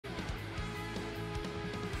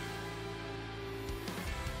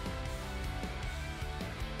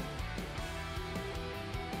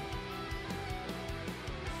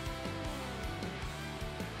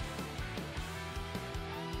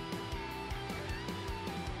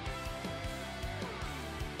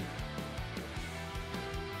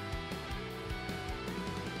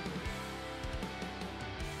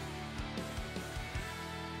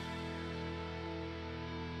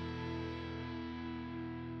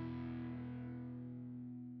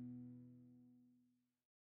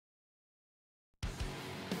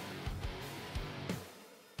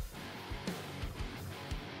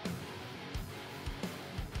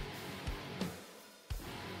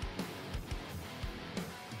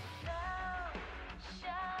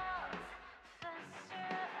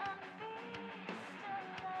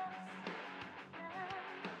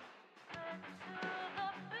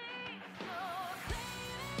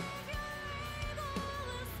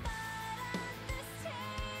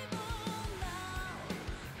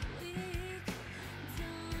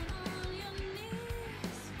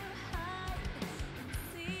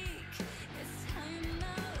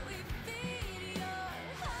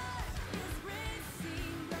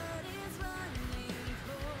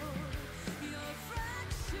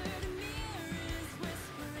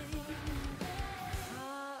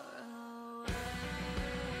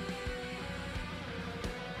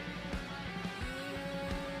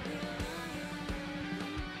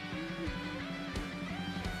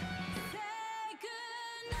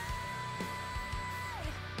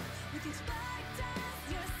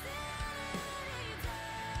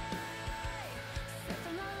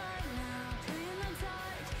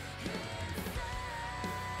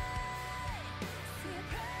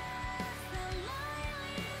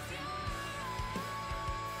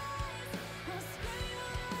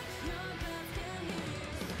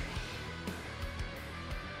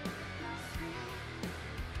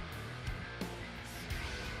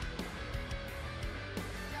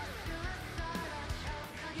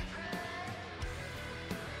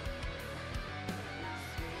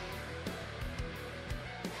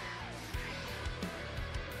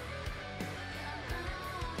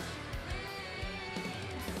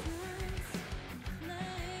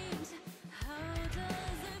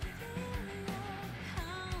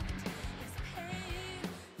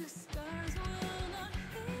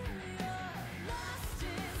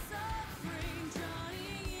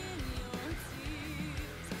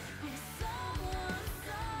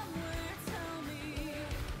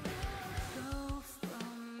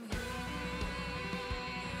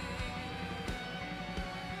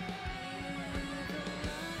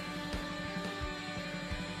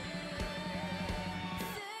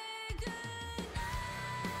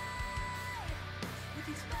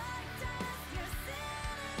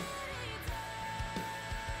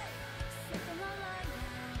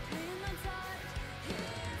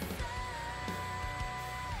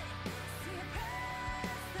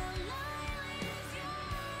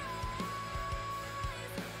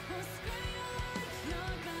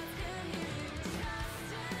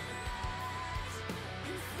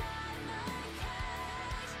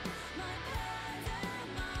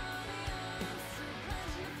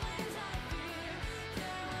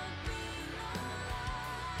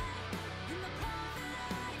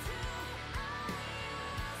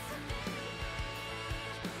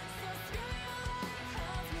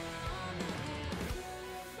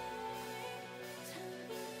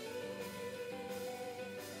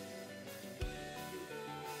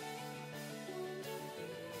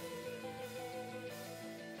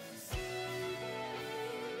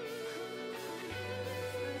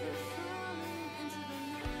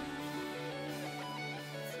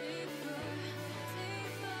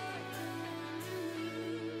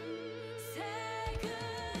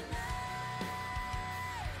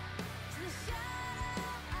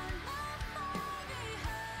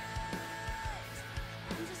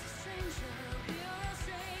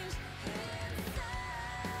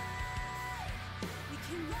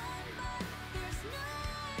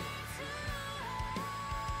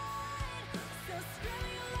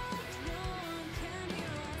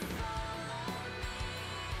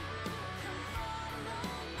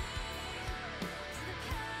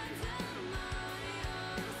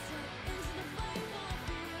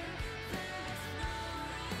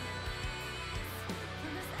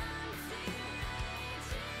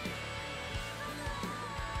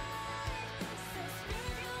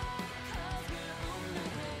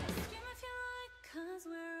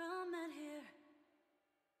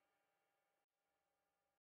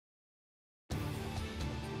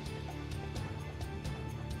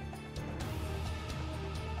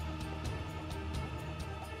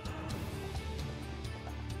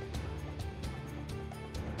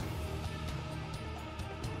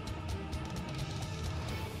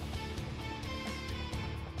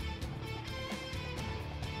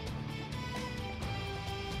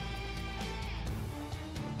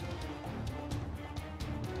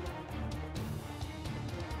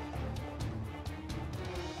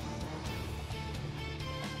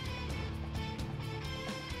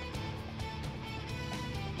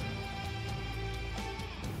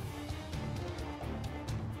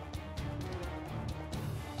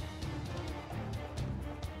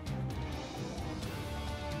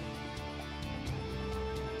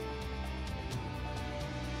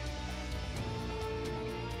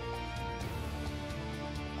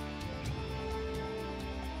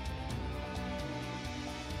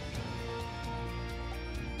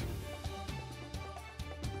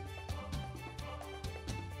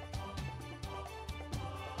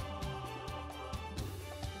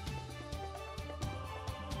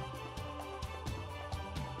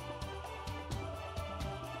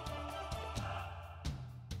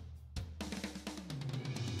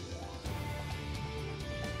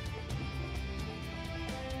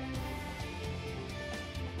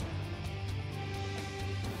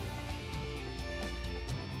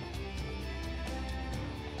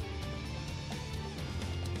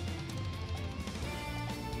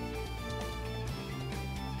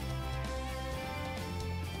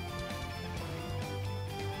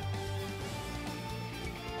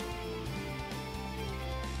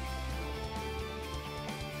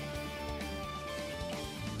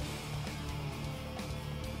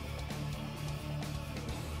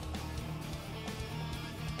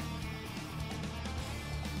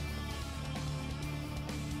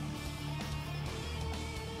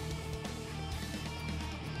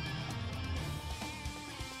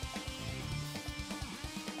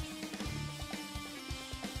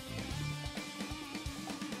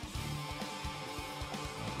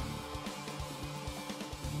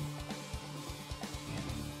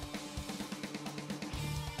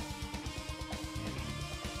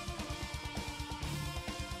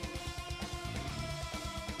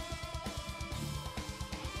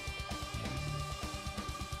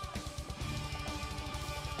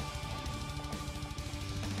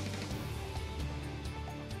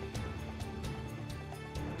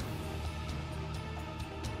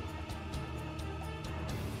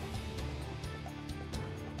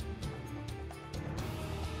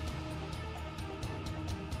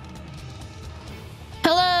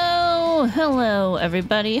Oh, hello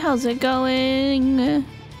everybody. How's it going?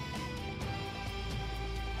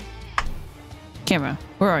 Camera,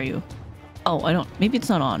 where are you? Oh, I don't... Maybe it's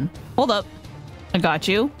not on. Hold up. I got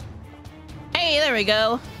you. Hey, there we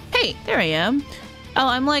go. Hey, there I am. Oh,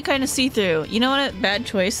 I'm like kind of see-through. You know what? Bad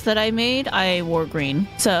choice that I made? I wore green.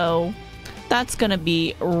 So that's gonna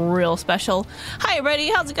be real special. Hi,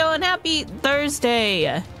 everybody. How's it going? Happy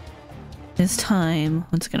Thursday. It's time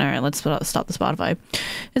once again. All right, let's stop the Spotify.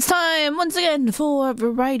 It's time once again for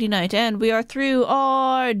Variety Night, and we are through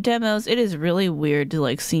our demos. It is really weird to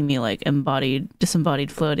like see me like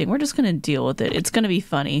disembodied floating. We're just gonna deal with it. It's gonna be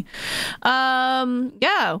funny.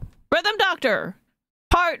 Yeah, Rhythm Doctor,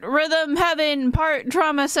 part Rhythm Heaven, part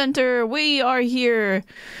Trauma Center. We are here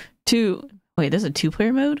to wait. There's a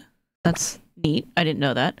 2-player mode. That's neat. I didn't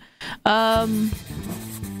know that.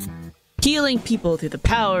 Healing people through the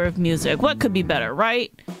power of music. What could be better,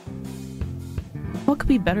 right? What could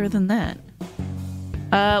be better than that?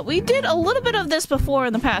 We did a little bit of this before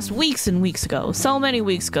in the past, weeks and weeks ago. So many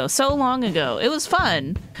weeks ago. So long ago. It was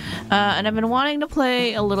fun. And I've been wanting to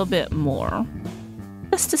play a little bit more.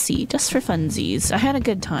 Just to see. Just for funsies. I had a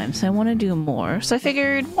good time, so I want to do more. So I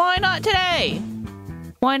figured, why not today?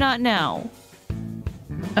 Why not now?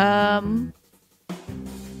 Yeah,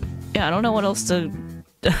 I don't know what else to...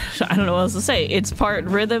 I don't know what else to say. It's part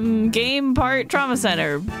rhythm game, part trauma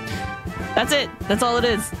center. That's it. That's all it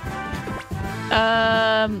is.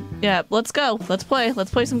 Yeah, let's go. Let's play.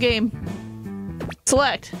 Let's play some game.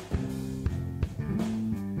 Select.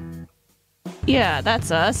 Yeah,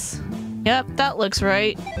 that's us. Yep, that looks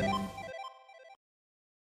right.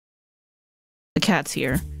 The cat's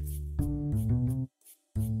here.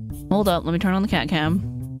 Hold up, let me turn on the cat cam.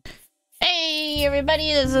 Hey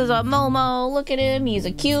everybody, this is a Momo. Look at him, he's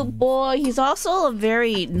a cute boy. He's also a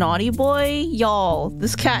very naughty boy. Y'all,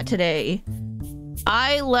 this cat today.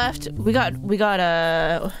 I left, we got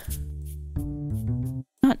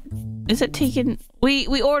not, is it taken?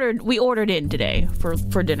 We ordered in today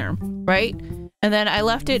for dinner, right? And then I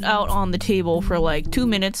left it out on the table for like 2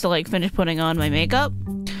 minutes to like finish putting on my makeup.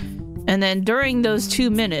 And then during those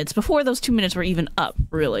 2 minutes, before those 2 minutes were even up,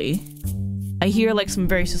 really, I hear like some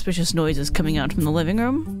very suspicious noises coming out from the living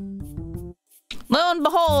room. Lo and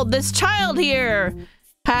behold, this child here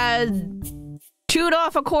had chewed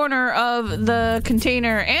off a corner of the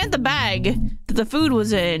container and the bag that the food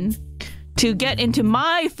was in to get into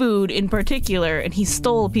my food in particular, and he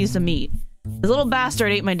stole a piece of meat. This little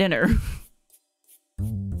bastard ate my dinner.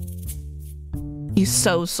 He's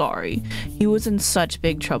so sorry. He was in such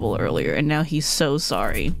big trouble earlier, and now he's so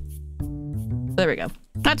sorry. There we go.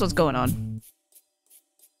 That's what's going on.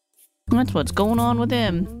 That's what's going on with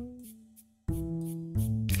him.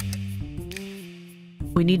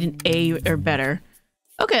 We need an A or better.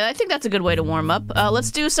 Okay, I think that's a good way to warm up.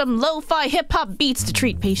 Let's do some lo-fi hip-hop beats to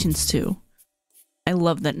treat patients to. I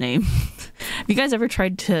love that name. Have you guys ever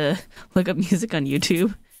tried to look up music on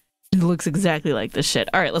YouTube? It looks exactly like this shit.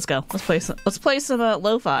 All right, let's go. Let's play some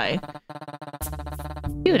lo-fi.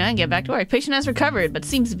 Dude, I can get back to work. Patient has recovered, but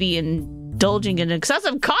seems to be indulging in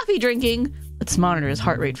excessive coffee drinking. Let's monitor his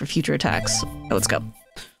heart rate for future attacks. Oh, let's go.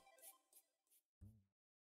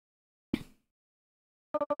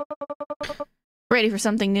 Ready for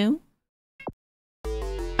something new?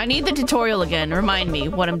 I need the tutorial again. Remind me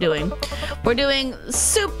what I'm doing. We're doing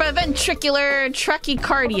supraventricular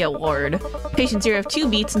trachycardia ward. Patients here have 2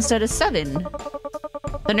 beats instead of 7.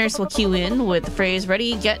 The nurse will cue in with the phrase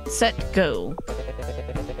ready, get, set, go.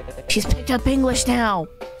 She's picked up English now.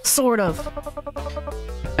 Sort of.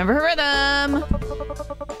 Remember her rhythm.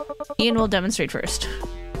 Ian will demonstrate first.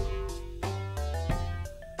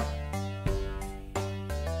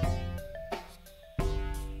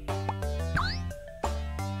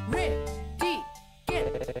 Ready, get,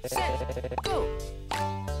 set, go.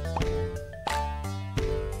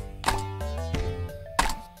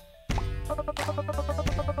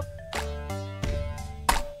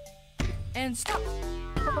 And stop.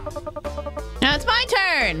 Now it's my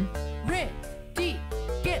turn. Ready,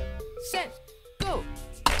 get, set, go.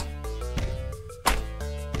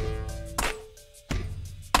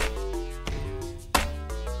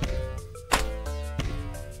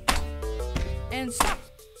 And stop.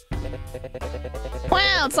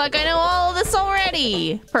 Wow, it's like I know all of this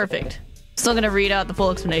already. Perfect. Still gonna read out the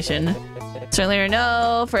full explanation. Certainly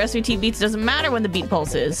no, for SVT beats it doesn't matter when the beat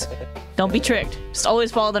pulse is. Don't be tricked. Just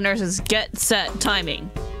always follow the nurse's get, set, timing.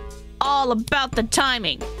 All about the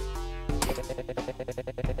timing.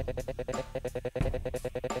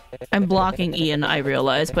 I'm blocking Ian, I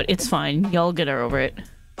realize, but it's fine. Y'all get her over it.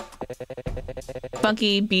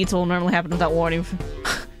 Funky beats will normally happen without warning.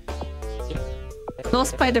 The No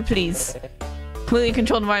spider, please. Completely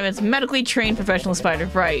controlled environments. Medically trained professional spider.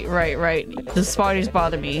 Right. The spiders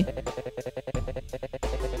bother me.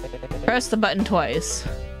 Press the button twice.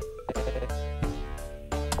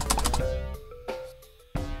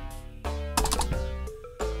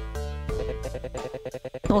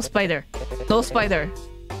 No spider. No spider.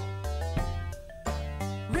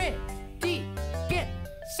 Ready, get,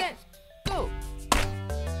 set, go.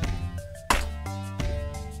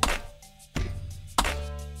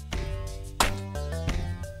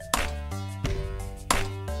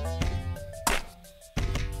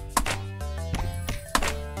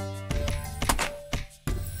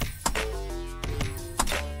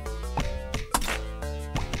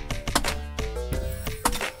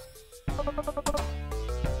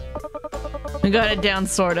 We got it down,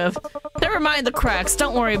 sort of. Never mind the cracks.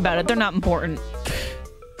 Don't worry about it. They're not important.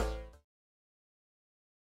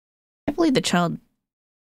 I believe the child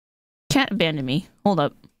can't abandon me. Hold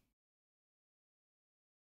up.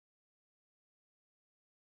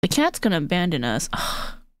 The cat's gonna abandon us.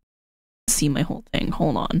 Ugh. See my whole thing.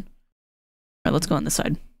 Hold on. Alright, let's go on this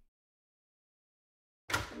side.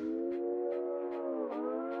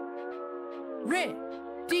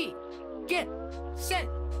 Ready, get, set,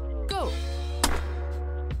 go.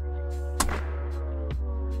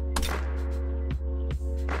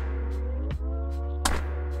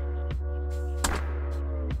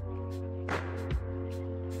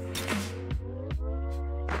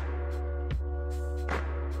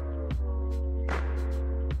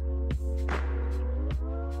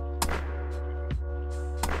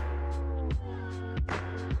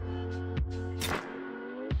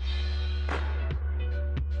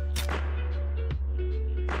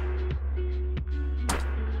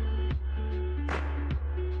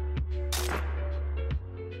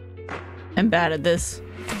 I'm bad at this.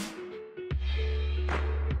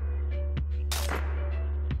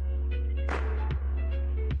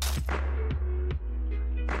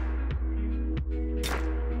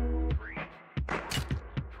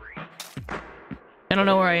 I don't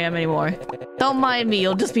know where I am anymore. Don't mind me,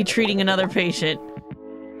 you'll just be treating another patient.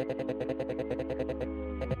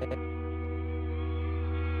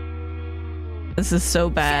 This is so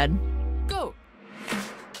bad. Go.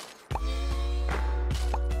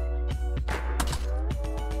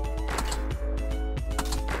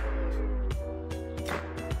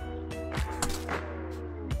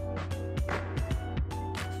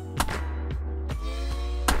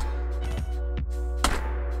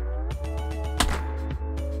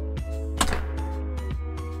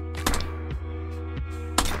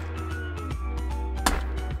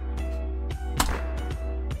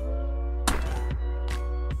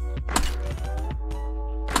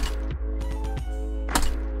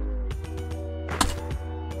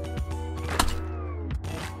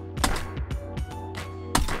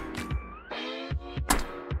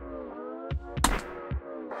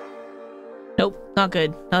 Nope, not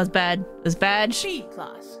good. That was bad. It was bad. C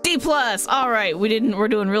class. D plus. All right, we're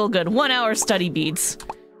doing real good. 1 hour study beats.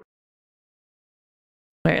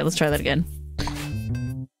 All right, let's try that again.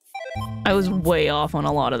 I was way off on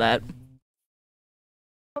a lot of that.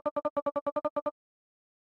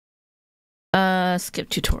 Skip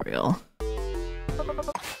tutorial.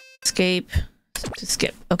 Escape.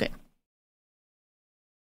 Skip. Okay.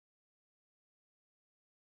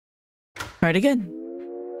 Try it again.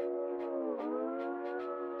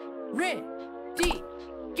 Ready,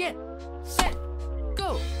 get, set,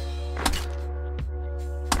 go.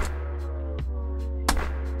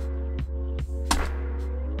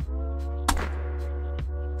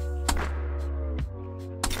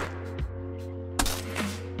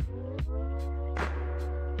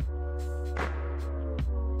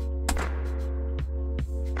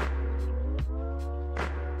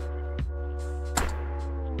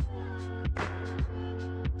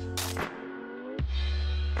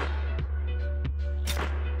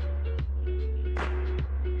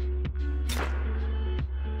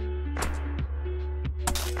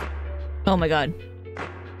 Oh my god.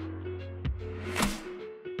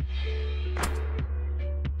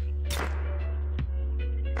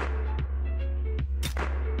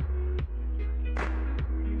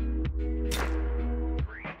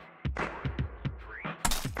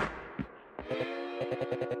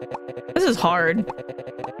 This is hard.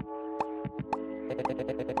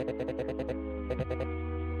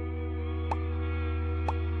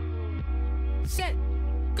 Set,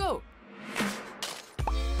 go.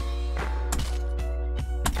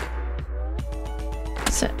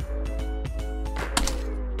 Set.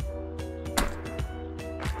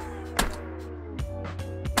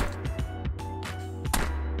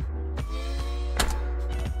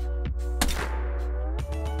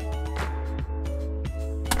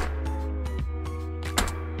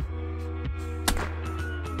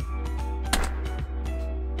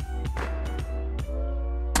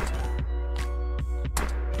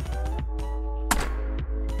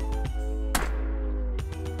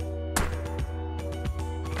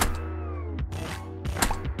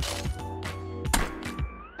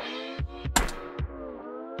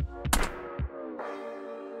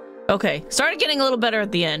 Okay, started getting a little better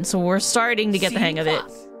at the end, so we're starting to get the hang of it.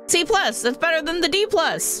 C+, that's better than the D+.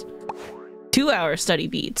 2-hour study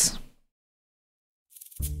beats.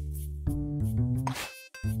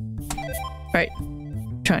 Right,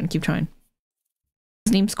 keep trying.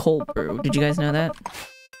 His name's Cold Brew. Did you guys know that?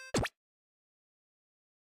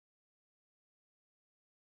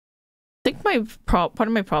 I think part of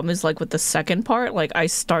my problem is like with the second part, like I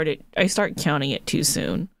start counting it too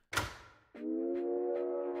soon.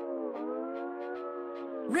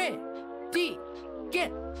 Ready, get,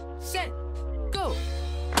 set, go.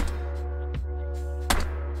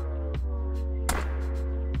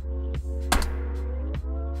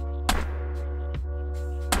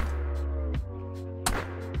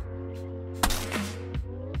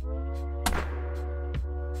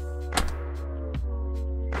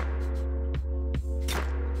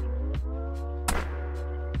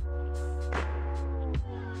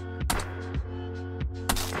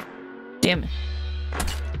 Damn it.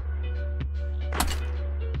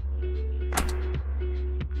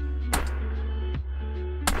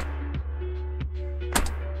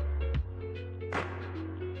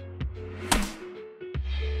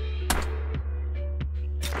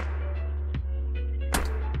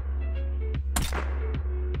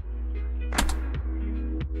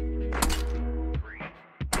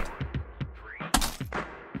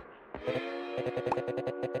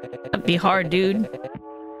 That'd be hard, dude.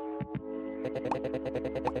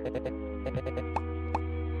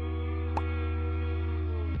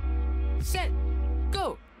 Set,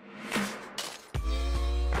 go.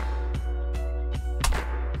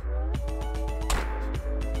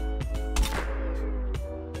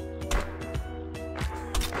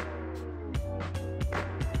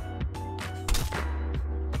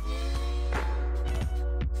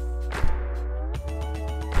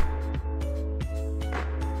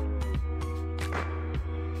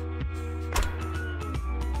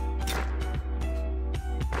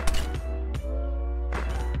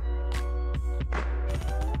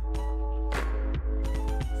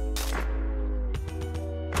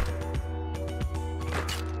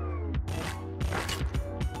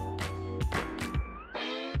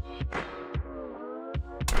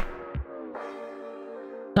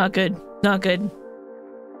 Not good. Not good.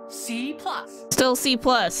 C+. Still C+.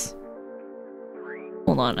 Hold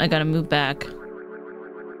on, I gotta move back.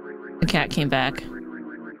 The cat came back.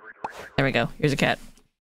 There we go. Here's a cat.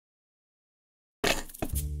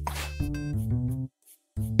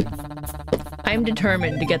 I'm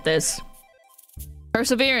determined to get this.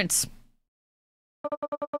 Perseverance.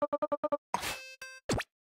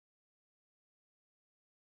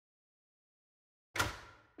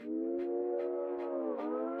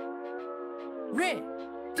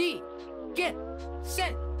 Ready, get,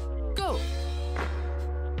 set, go.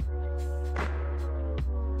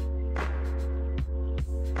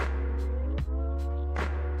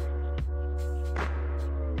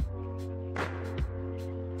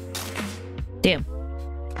 Damn.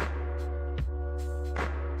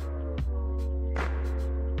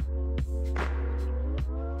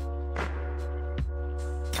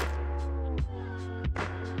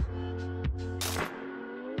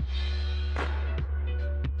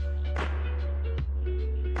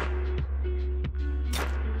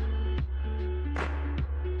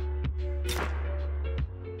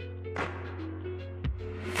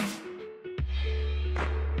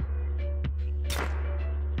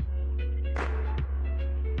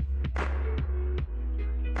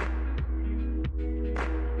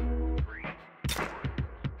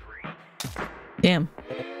 Damn.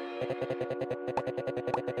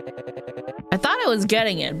 I thought I was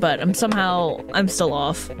getting it, but I'm still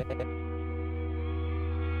off.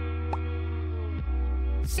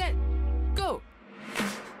 Set, go.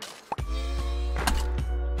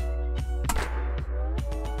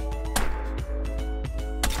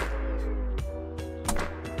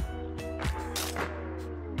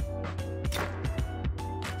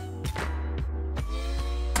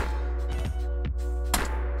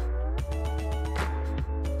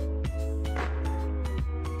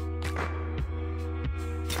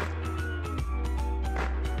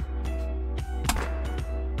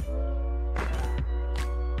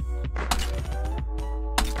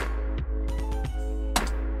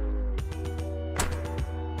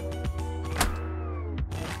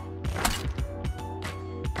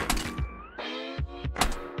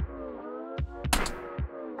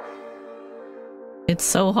 It's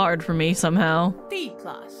so hard for me somehow. D+.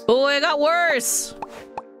 Oh, it got worse!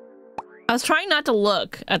 I was trying not to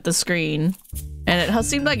look at the screen, and it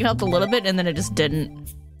seemed like it helped a little bit, and then it just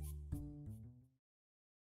didn't.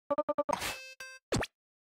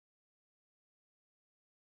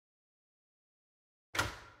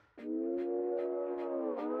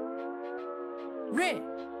 Ready.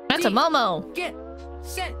 That's a Momo. Get.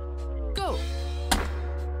 Set. Go.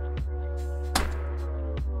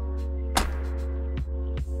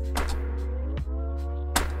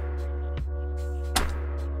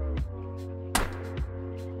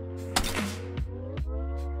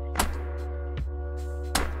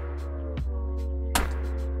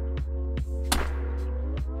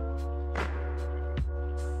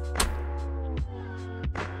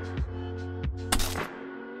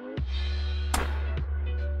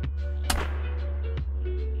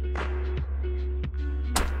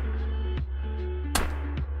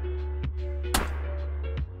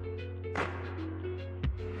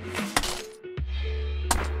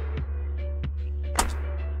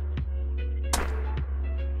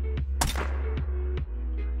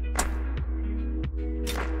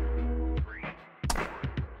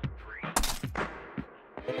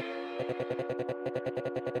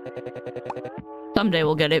 Someday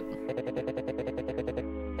we'll get it.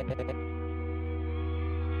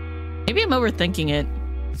 Maybe I'm overthinking it.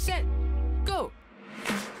 Set. Go.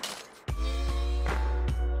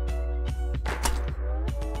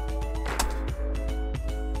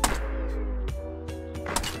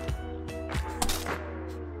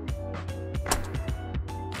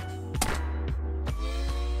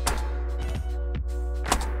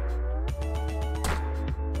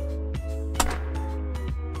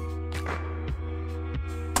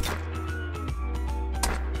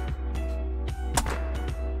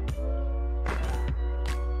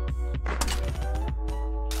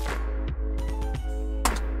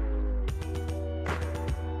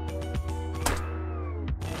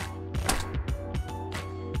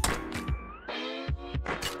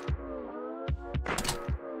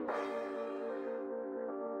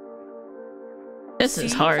 This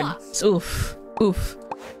is C hard. plus. Oof. Oof.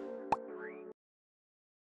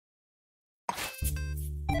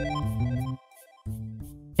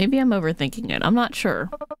 Maybe I'm overthinking it. I'm not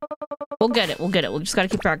sure. We'll get it. We'll get it. We'll just gotta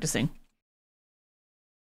keep practicing.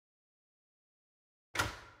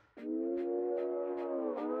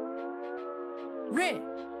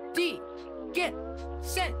 Ready. Get.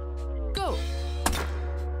 Set. Go.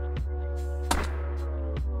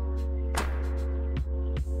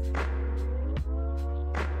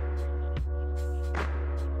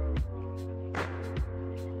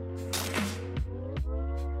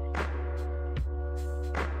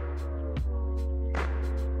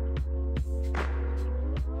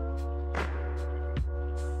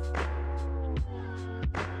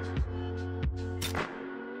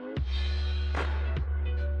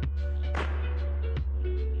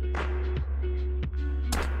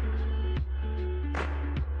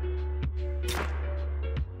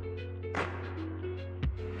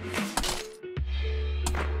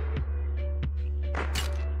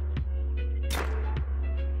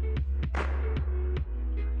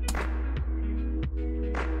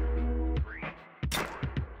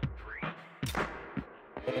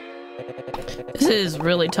 This is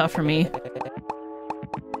really tough for me.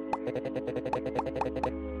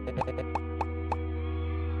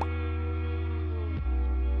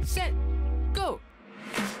 Set. Go.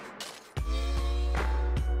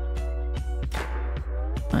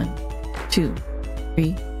 1, 2,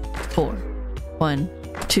 3, 4. 1,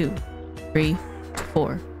 2, 3,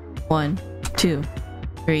 4. 1, 2,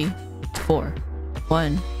 3, 4.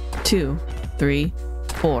 1, 2, 3,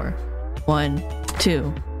 4. 1,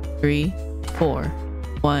 2, 3, 4.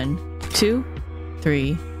 1, 2, 3,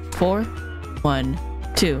 4. 1,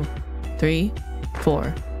 2, 3,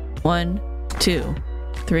 4. 1, 2,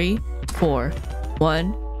 3, 4.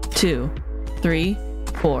 1, 2, 3,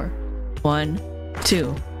 4. 1,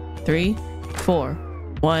 2, 3, 4.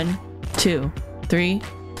 1, 2, 3,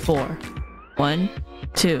 4. 1,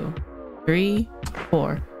 2, 3,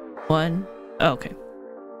 4. 1. Okay.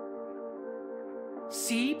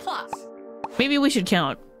 C plus. Maybe we should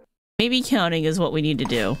count. Maybe counting is what we need to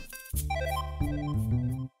do.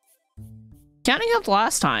 Counting helped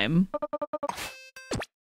last time.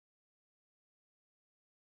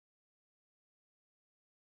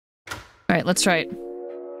 Alright, let's try it.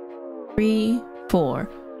 3, 4.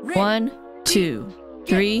 1, 2,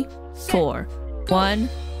 3, 4. 1,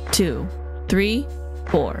 2, 3,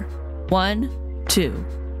 4. 1, 2,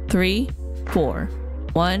 3, 4.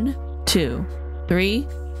 1, 2, 3,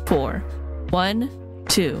 4. 1,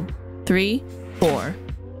 2, 3, 4.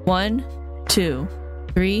 1, 2,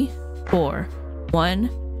 3, 4. 1,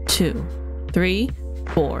 2, 3,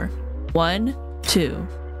 4. 1, 2,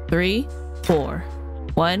 3, 4.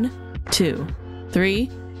 1, 2, 3,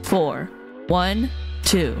 4. 1,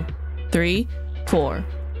 2, 3, 4.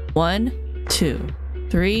 1, 2,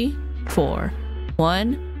 3, 4.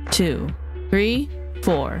 1, 2, 3,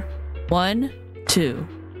 4. 1, 2,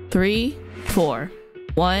 3, 4.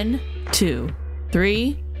 1, 2,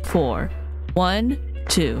 3, 4. 1,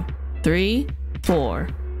 2, 3, 4.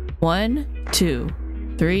 1, 2,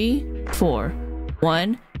 3, 4.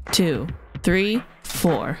 1, 2, 3,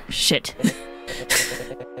 4. Shit.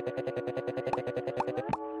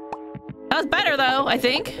 That was better though, I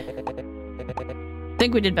think.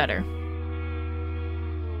 We did better.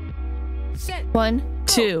 Set. 1,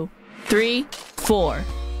 2, 3, 4.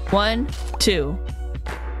 1, 2.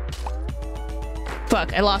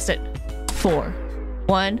 Fuck, I lost it. 4.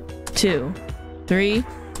 1, 2, 3,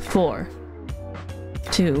 4.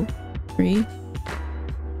 2, 3.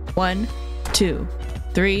 1, 2,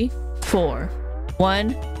 3, 4.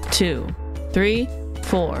 1, 2, 3,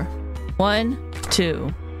 4. 1,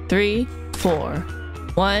 2, 3, 4.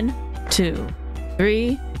 1, 2,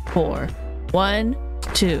 3, 4. 1,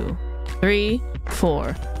 2, 3,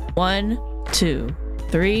 4. 1, 2,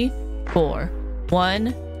 3, 4.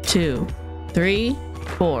 1, 2, 3,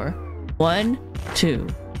 4. 1, 2,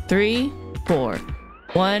 3, 4.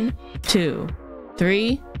 1, 2,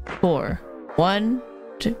 3, 4. 1,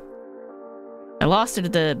 2. I lost it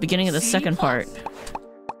at the beginning of the second part.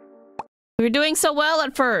 We were doing so well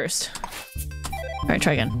at first. Alright,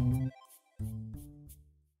 try again.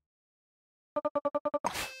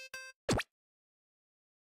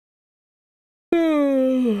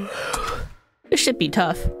 This should be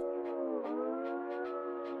tough.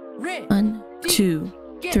 Red. 1, 2,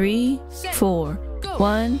 3, 4.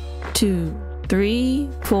 1, 2, 3,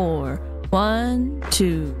 4. 1,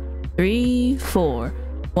 2, 3, 4.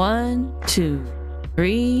 1, 2,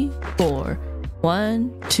 3, 4.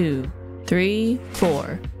 1, 2, 3,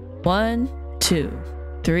 4. 1, 2,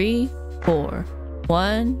 3, 4.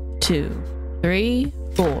 1, 2, 3,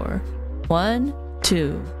 4. 1,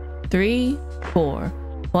 2, 3, 4.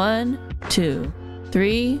 1, 2,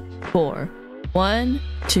 3, 4. 1,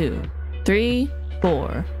 2, 3,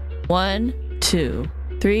 4. 1, 2,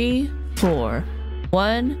 3, 4.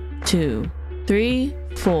 1, 2, 3,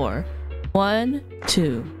 4. 1,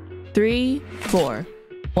 2, 3, 4.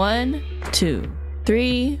 1, 2,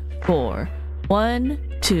 3, 4. 1,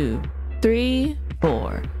 2, 3,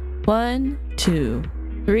 4. 1, 2,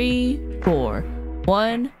 3, 4.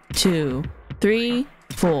 1, 2, 3,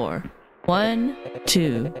 4. 1,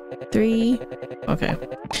 2, 3. Okay.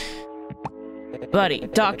 Buddy,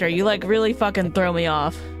 doctor, you like really fucking throw me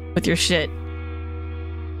off with your shit.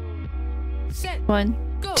 Set. 1,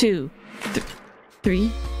 2,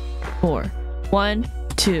 3, 4. 1,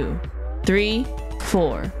 2, 3,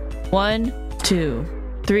 4. 1, 2,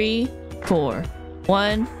 3, 4.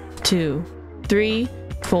 1, 2, 3,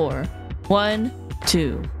 4. 1,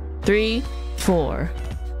 2, 3, 4.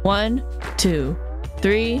 1, 2,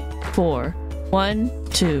 3, 4. 1,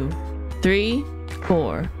 2, 3,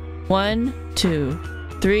 4. 1, 2,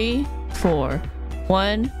 3, 4.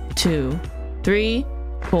 1, 2, 3,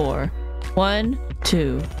 4. 1,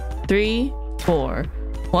 2, 3, 4.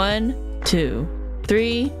 1, 2,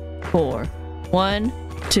 3, 4. 1,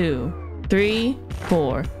 2, 3,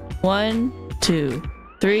 4. 1, 2,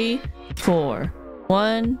 3, 4.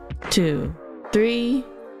 1, 2, 3,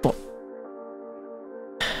 4.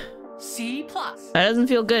 C plus. That doesn't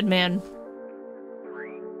feel good, man.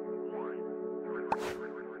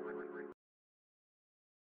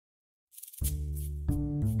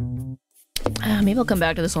 Maybe I'll come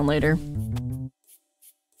back to this one later.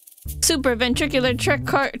 Supraventricular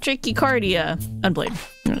trachycardia. Unplayed.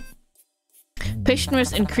 Patient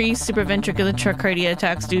risks increased supraventricular trachycardia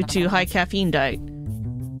attacks due to high caffeine diet.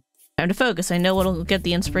 Time to focus. I know what'll get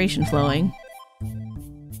the inspiration flowing.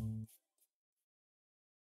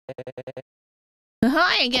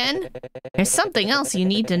 Hi again! There's something else you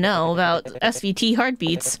need to know about SVT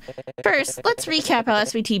heartbeats. First, let's recap how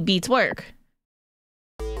SVT beats work.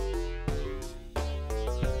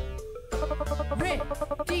 Red.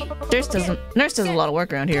 D. Nurse does a lot of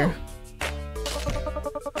work around here.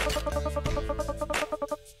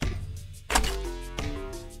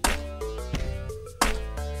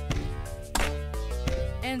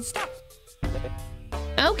 And stop.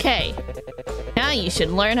 Okay. Now you should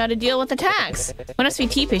learn how to deal with attacks. When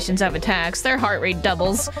SVT patients have attacks, their heart rate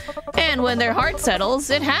doubles. And when their heart settles,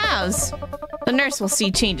 it halves. The nurse will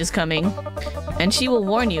see changes coming. And she will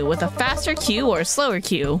warn you with a faster cue or a slower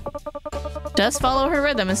cue. Just follow her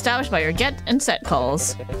rhythm established by your get and set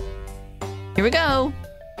calls. Here we go.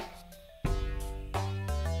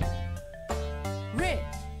 Red.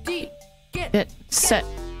 D. Get set.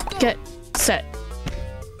 Get set.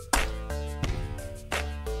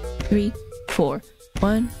 3, 4.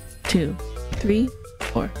 1, 2, 3,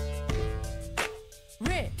 4.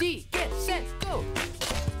 Red. D. Get set.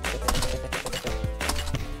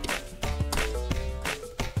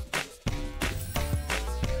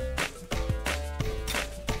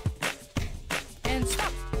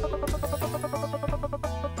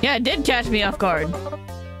 Yeah, it did catch me off guard.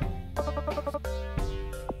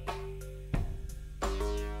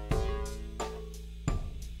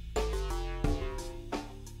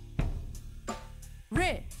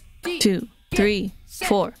 Ready. 2, 3,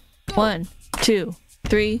 4. 1, 2,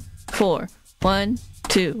 3, 4. 1,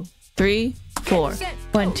 2, 3, 4.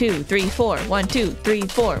 1, 2, 3, 4. 1, 2, 3,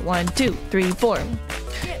 4. 1, 2, 3, 4.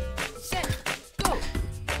 Get set, go.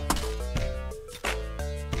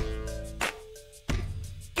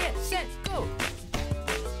 Get set, go.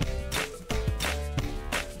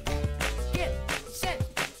 Get set,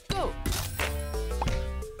 go.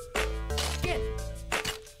 Get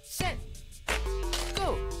set,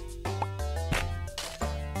 go.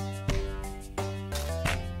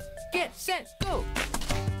 Get set, go.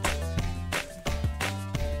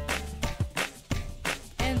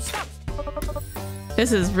 And stop.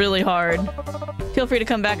 This is really hard. Feel free to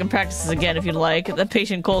come back and practice this again if you'd like. The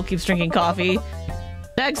patient Cole keeps drinking coffee.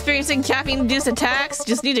 Not experiencing caffeine-induced attacks.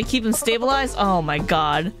 Just need to keep him stabilized. Oh my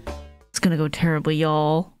god. It's gonna go terribly,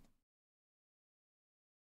 y'all.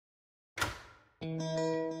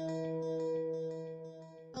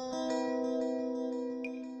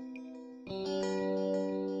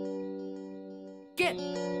 Get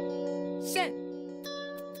set,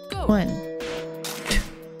 go. 1.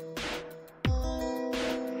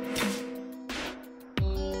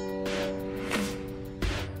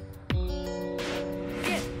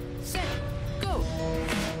 Get set, go.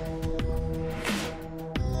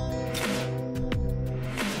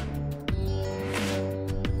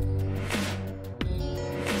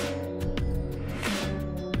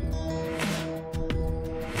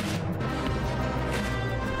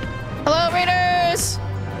 Hello, Raiders!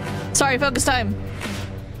 Sorry, focus time.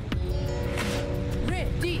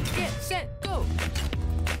 Ready, get set, go.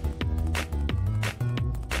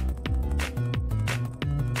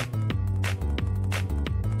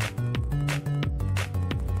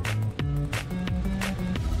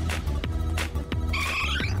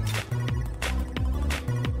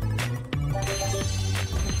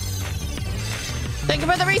 Thank you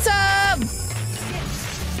for the resub! Get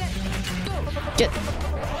set, go. Get.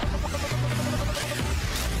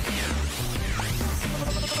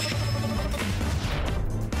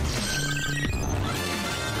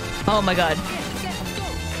 Oh my god. Get set, go.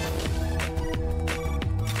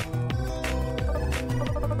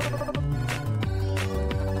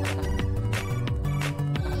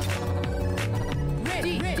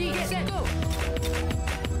 Ready, get set, go.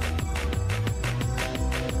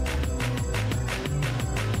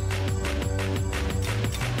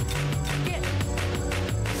 Get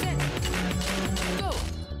set, go.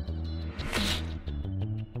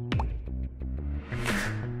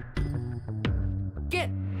 Get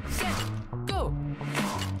set, go.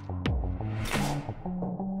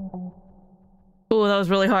 Ooh, that was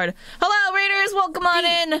really hard. Hello, Raiders! Welcome on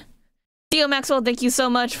in! Theo Maxwell, thank you so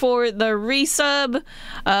much for the resub.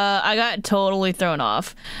 I got totally thrown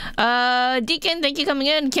off. Deacon, thank you coming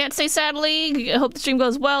in. Can't say sadly. I hope the stream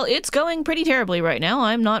goes well. It's going pretty terribly right now.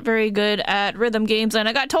 I'm not very good at rhythm games, and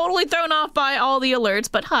I got totally thrown off by all the alerts.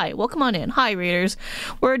 But hi, welcome on in. Hi, Raiders.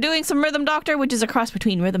 We're doing some Rhythm Doctor, which is a cross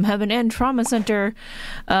between Rhythm Heaven and Trauma Center.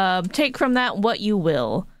 Take from that what you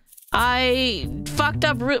will. I fucked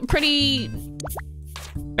up pretty...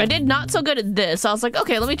 I did not so good at this. I was like,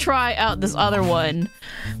 okay, let me try out this other one,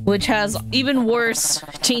 which has even worse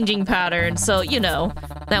changing patterns. So, you know,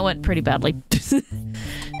 that went pretty badly. We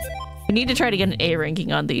need to try to get an A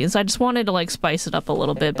ranking on these. I just wanted to like spice it up a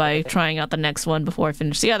little bit by trying out the next one before I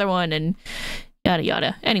finish the other one and yada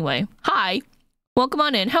yada. Anyway, hi. Welcome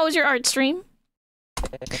on in. How was your art stream?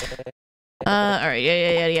 Alright,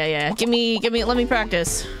 yeah. Give me, let me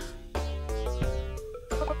practice.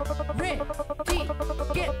 Ready,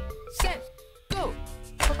 get set, go.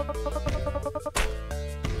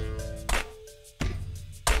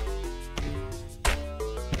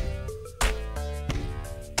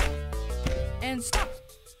 And stop.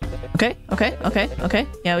 Okay.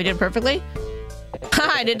 Yeah, we did it perfectly.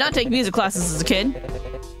 Haha, I did not take music classes as a kid.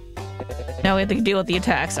 Now we have to deal with the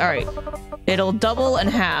attacks. Alright. It'll double and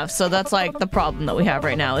halve, so that's like the problem that we have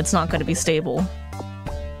right now. It's not going to be stable.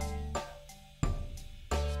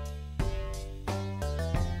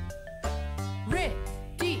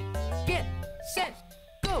 Ready, get set,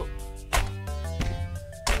 go.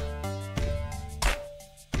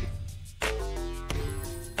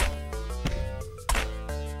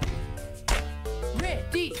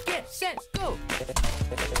 Ready, get set, go.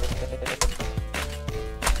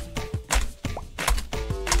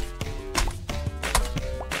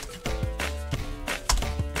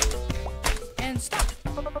 And stop.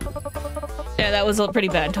 Yeah, that was pretty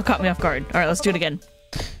bad. Caught me off guard. Alright, let's do it again.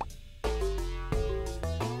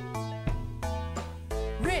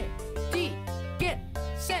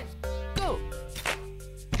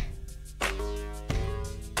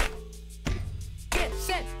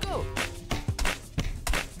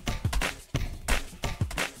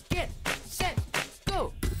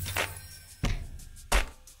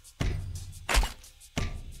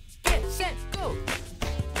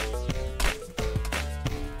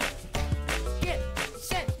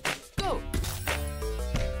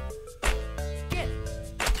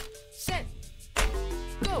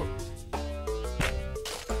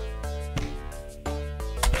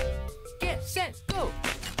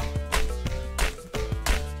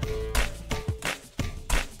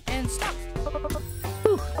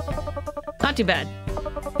 Not too bad.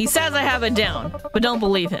 He says I have it down, but don't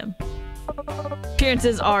believe him.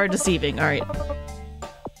 Appearances are deceiving. All right.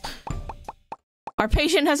 Our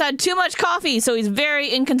patient has had too much coffee, so he's very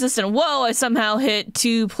inconsistent. Whoa, I somehow hit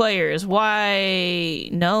 2 players. Why?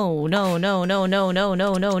 No, no, no, no, no, no,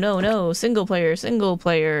 no, no, no, no. Single player, single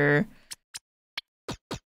player.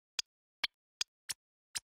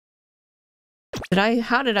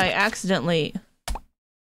 How did I accidentally...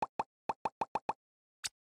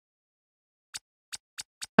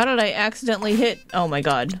 How did I accidentally hit? Oh my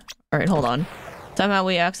god. Alright, hold on. Somehow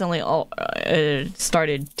we accidentally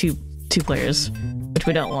started two players, which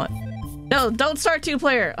we don't want. No, don't start 2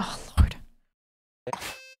 player! Oh lord.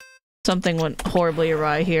 Something went horribly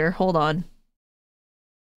awry here. Hold on.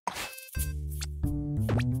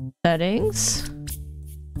 Settings?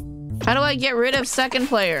 How do I get rid of 2nd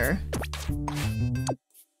player?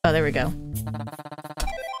 Oh, there we go.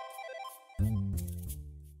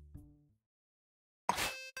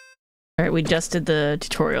 Alright, we just did the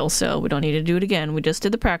tutorial, so we don't need to do it again. We just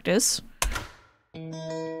did the practice.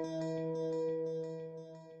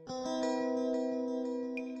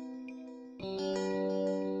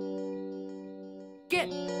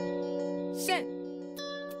 Get set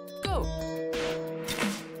go.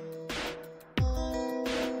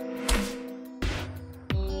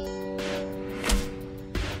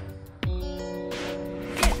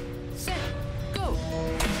 Get set go.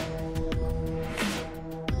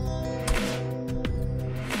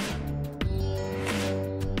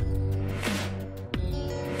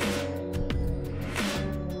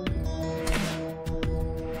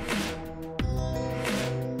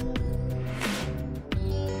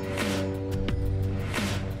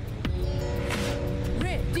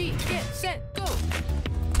 Ready, get set go.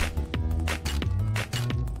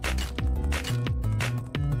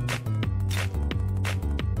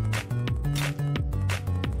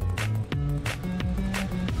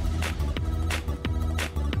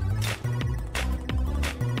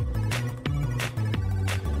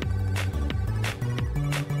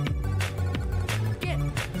 Get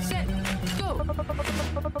set go.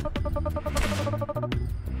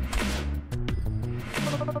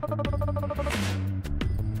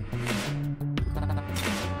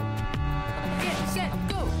 Get set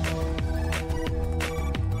go.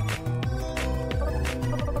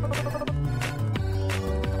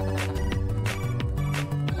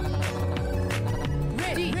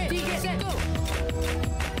 Ready, get set go.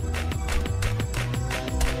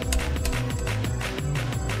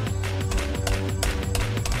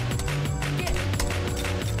 Get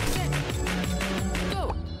set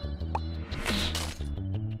go.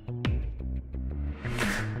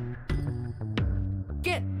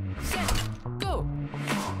 Get set go.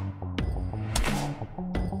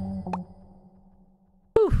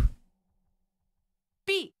 Whew.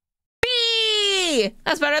 B. B!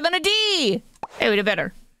 That's better than a D! Hey, we did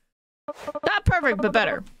better. Not perfect, but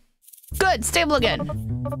better. Good, stable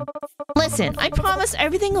again. Listen, I promise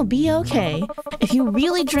everything will be okay. If you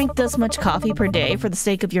really drink this much coffee per day for the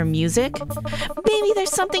sake of your music, maybe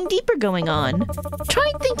there's something deeper going on.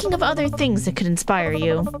 Try thinking of other things that could inspire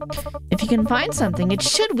you. If you can find something, it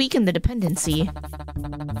should weaken the dependency.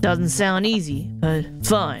 Doesn't sound easy, but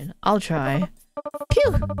fine, I'll try.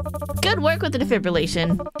 Phew! Good work with the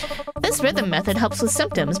defibrillation. This rhythm method helps with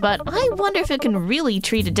symptoms, but I wonder if it can really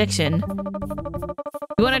treat addiction.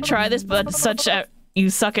 You want to try this, but you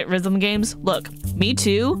suck at rhythm games? Look, me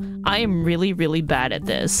too. I am really, really bad at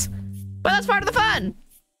this. But that's part of the fun!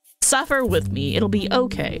 Suffer with me, it'll be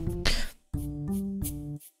okay.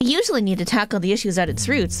 You usually need to tackle the issues at its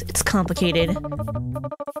roots. It's complicated.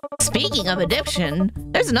 Speaking of addiction,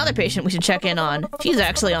 there's another patient we should check in on. She's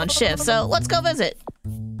actually on shift, so let's go visit.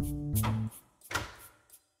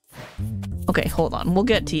 Okay, hold on. We'll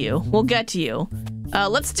get to you. We'll get to you.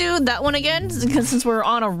 Let's do that one again, because since we're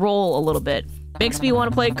on a roll a little bit. Makes me want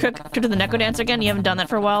to play Crypt of the Necrodancer again. You haven't done that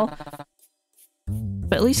for a while.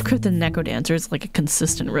 But at least Crypt of the Necrodancer is like a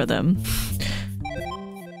consistent rhythm.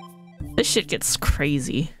 This shit gets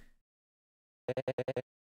crazy.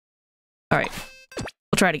 Alright.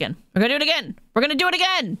 We'll try it again. We're gonna do it again! We're gonna do it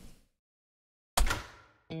again!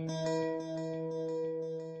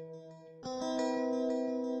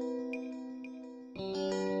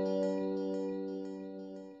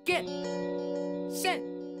 Get set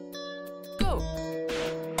go.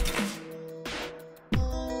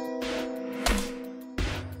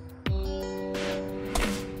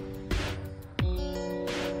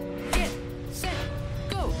 Get set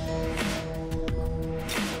go.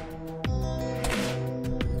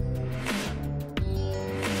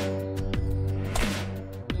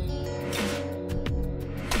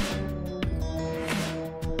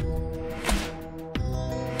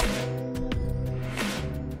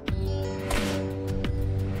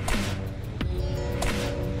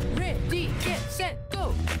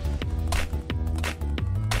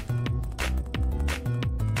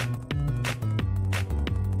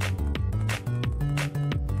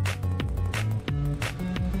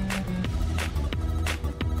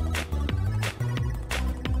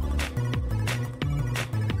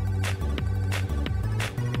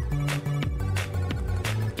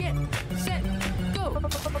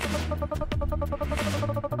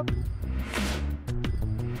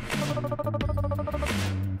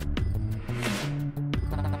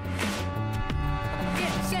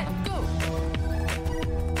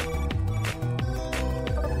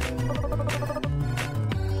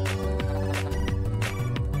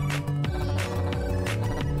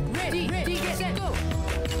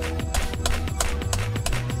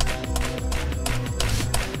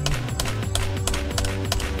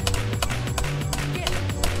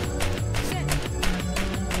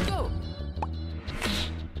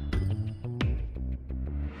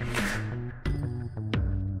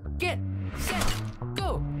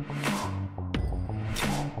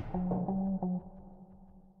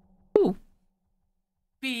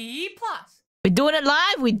 We doing it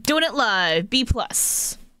live? We doing it live. B+.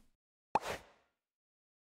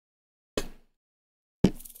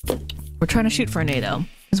 We're trying to shoot for an A, though.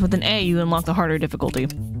 Because with an A, you unlock the harder difficulty.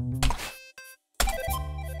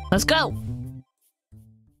 Let's go!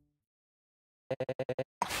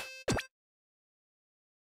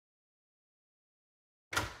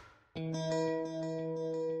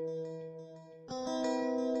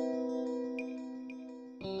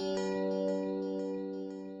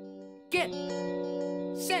 Get.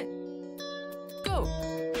 Set. Go.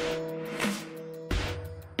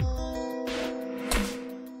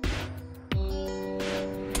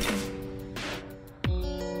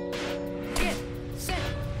 Get. Set.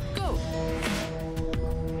 Go.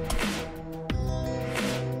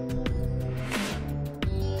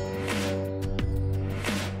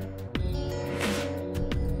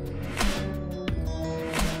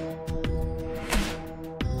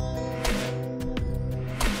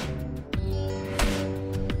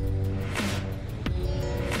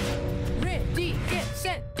 Ready. Get.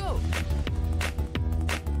 Set. Go.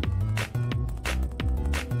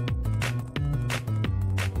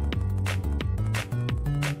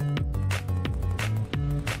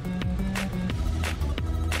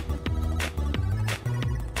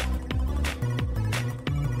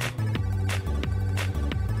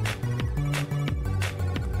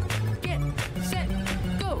 Get. Set.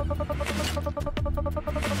 Go.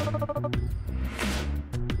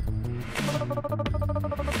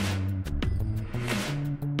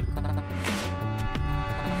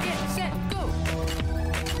 Get. Set. Go.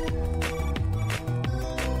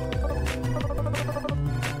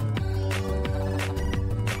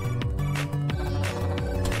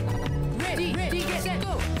 Ready. Ready. Get. Set.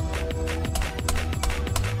 Go.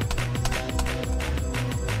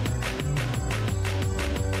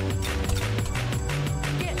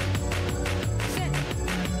 Get. Set.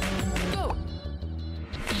 Go.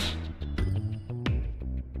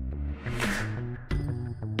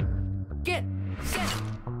 Get. Set.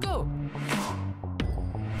 Go.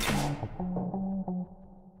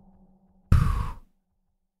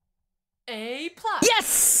 A+.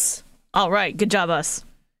 Yes! Alright, good job, us.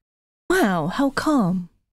 Wow, how calm.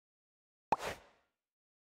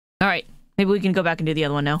 Alright, maybe we can go back and do the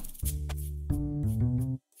other one now.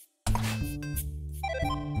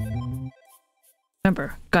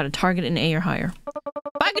 Remember, gotta target an A or higher.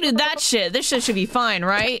 If I can do that shit, this shit should be fine,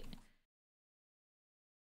 right?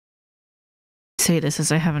 I say this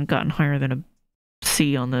as I haven't gotten higher than a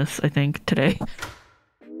C on this, I think, today.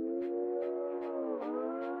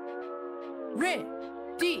 Ready.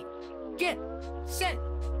 Get. Set.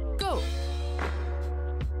 Go.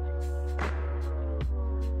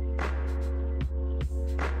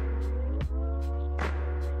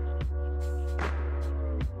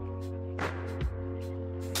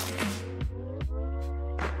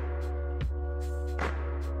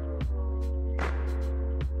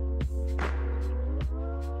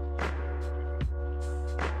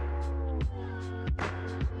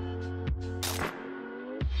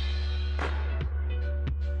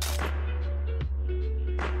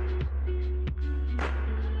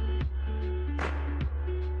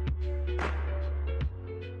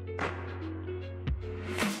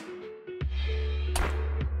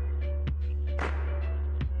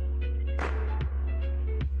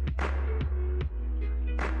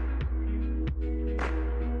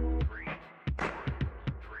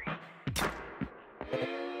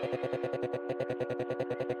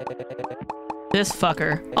 This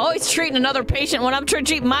fucker. Always treating another patient when I'm trying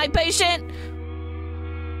to treat my patient?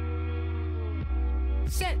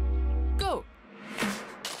 Set. Go.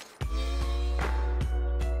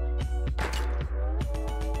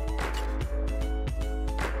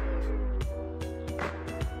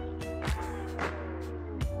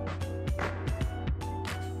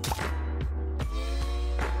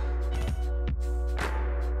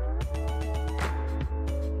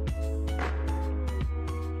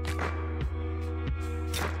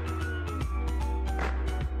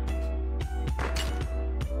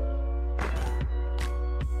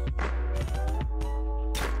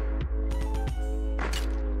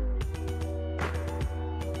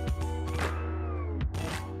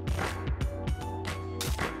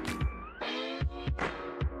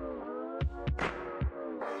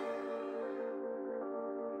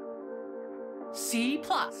 C+.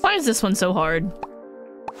 Why is this one so hard?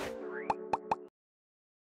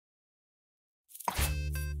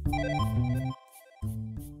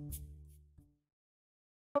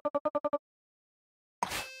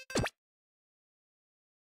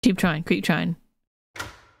 Keep trying, keep trying.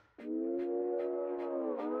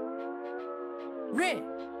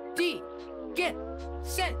 Ready. Get.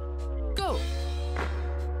 Set. Go.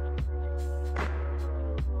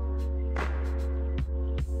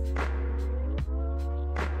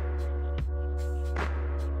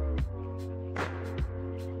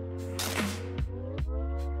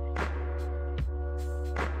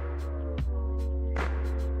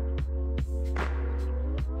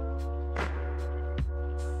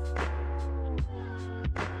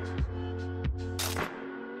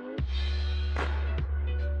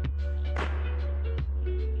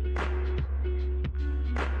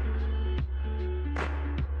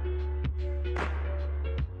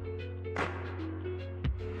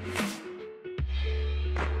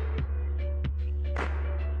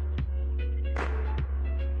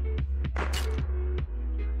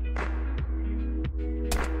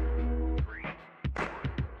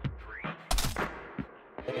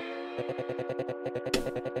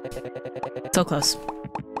 So close.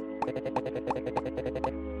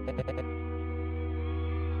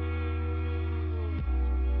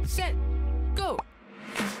 Set, go.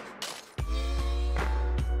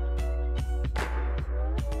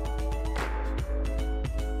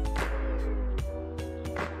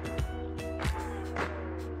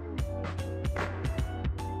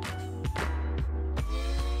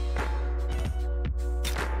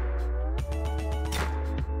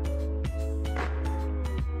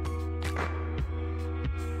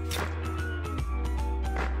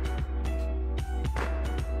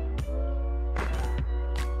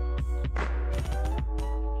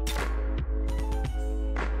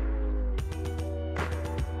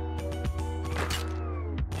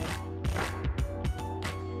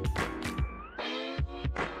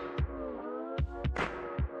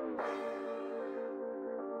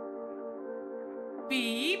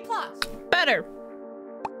 B plus. Better.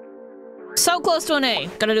 So close to an A.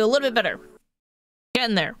 Gotta do a little bit better.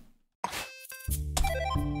 Getting there.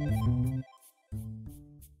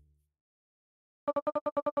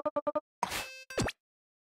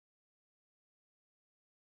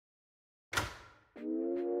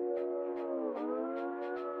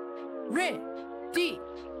 Ready,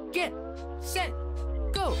 get, set,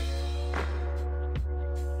 go.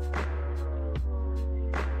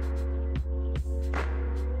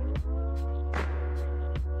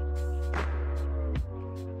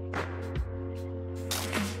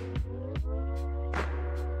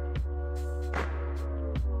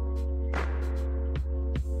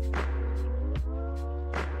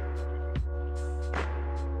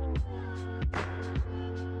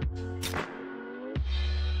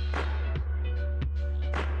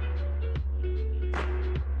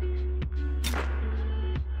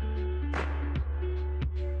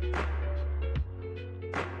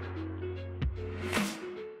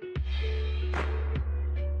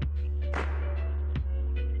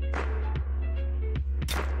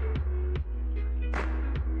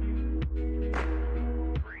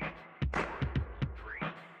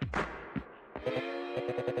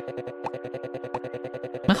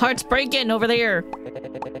 My heart's breaking over there.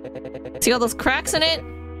 See all those cracks in it?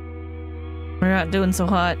 We're not doing so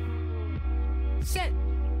hot. Set,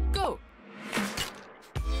 go.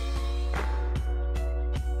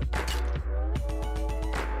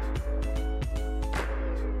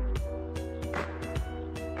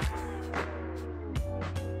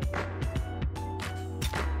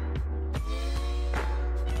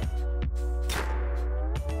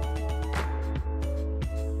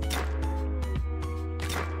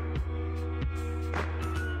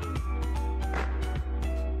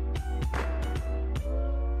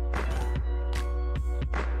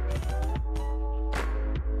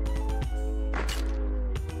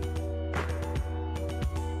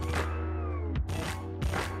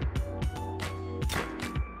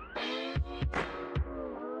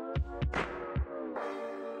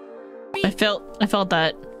 I felt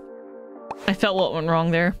that. I felt what went wrong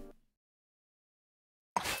there.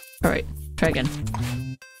 Alright, try again.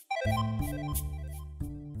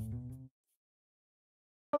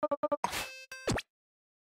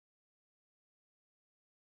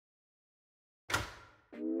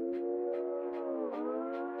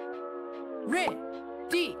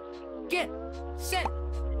 Ready, get, set,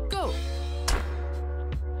 go.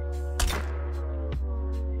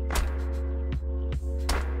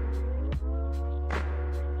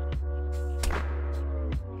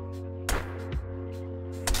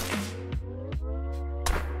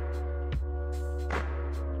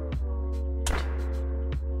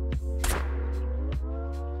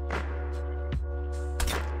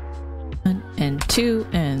 And 2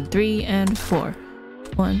 and 3 and 4.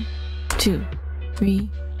 1, 2, 3,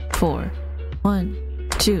 4. 1,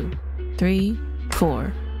 2, 3,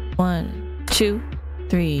 4. 1, 2,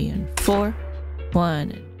 3 and 4.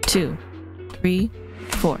 1, 2, 3,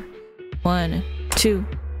 4. 1, 2,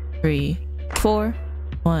 3, 4.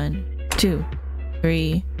 1, 2,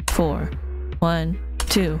 3, 4. 1,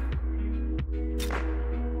 2.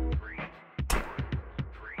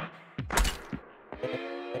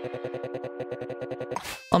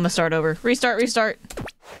 I'm gonna start over. Restart. I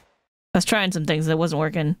was trying some things that wasn't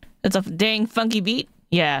working. It's a dang funky beat.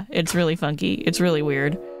 Yeah, it's really funky. It's really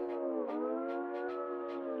weird.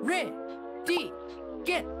 Ready,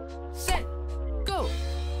 get, set, go.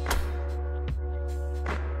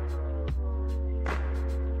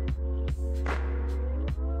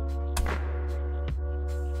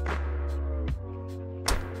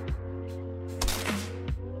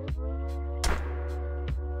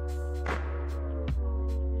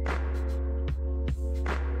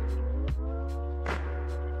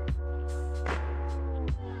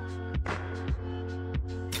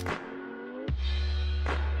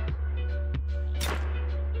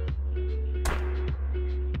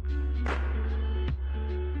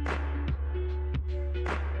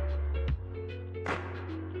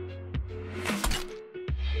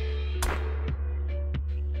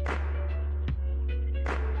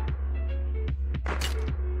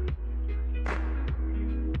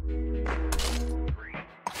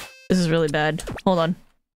 This is really bad. Hold on.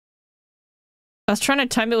 I was trying to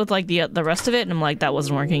time it with like the rest of it, and I'm like, that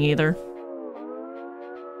wasn't working either.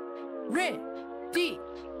 Ready,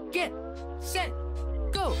 get, set,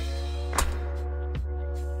 go.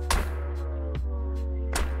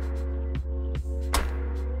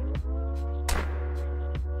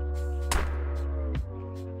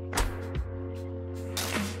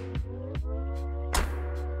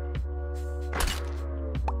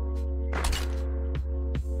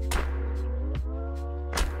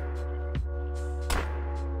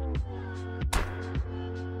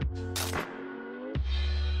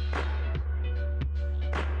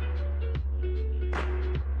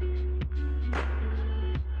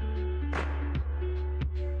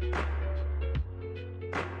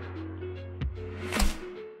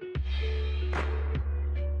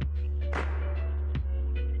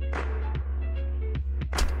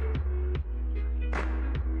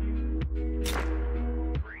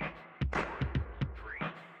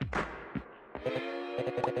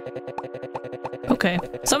 Okay.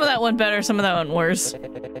 Some of that went better, some of that went worse.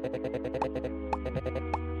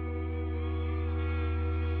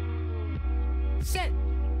 Set,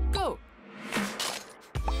 go.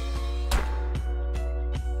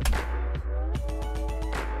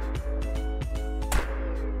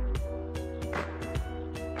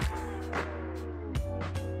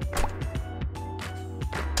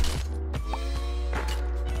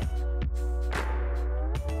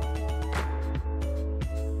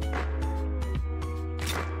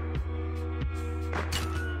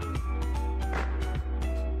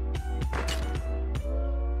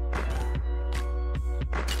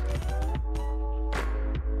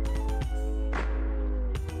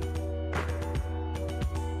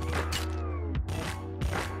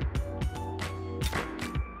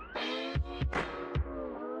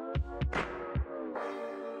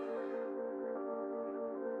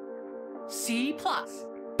 C plus.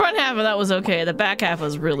 Front half of that was okay. The back half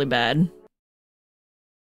was really bad.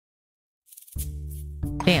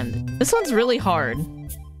 Damn, this one's really hard.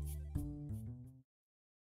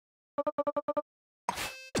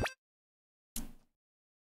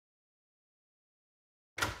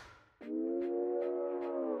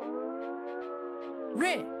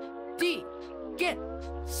 Ready, get,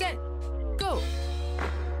 set, go.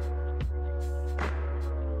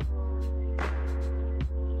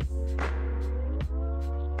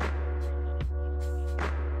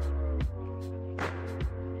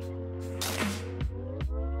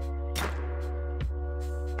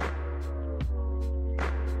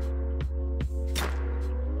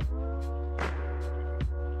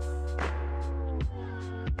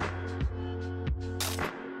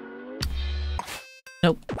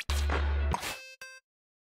 Nope.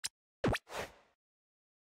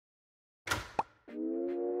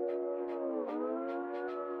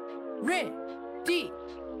 Ready,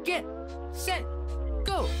 get, set,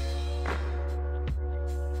 go.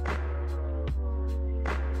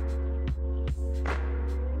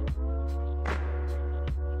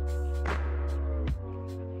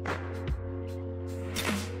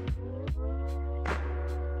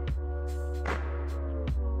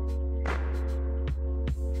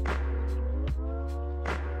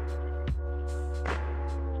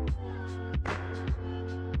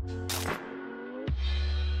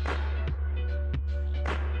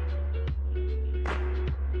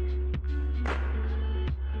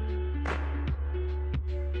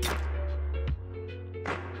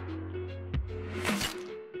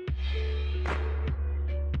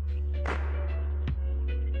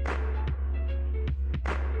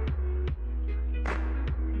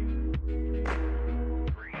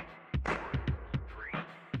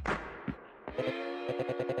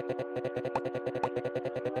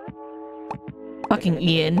 Fucking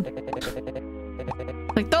Ian.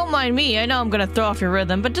 Like, don't mind me. I know I'm gonna throw off your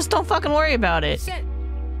rhythm, but just don't fucking worry about it. Set,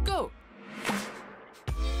 go.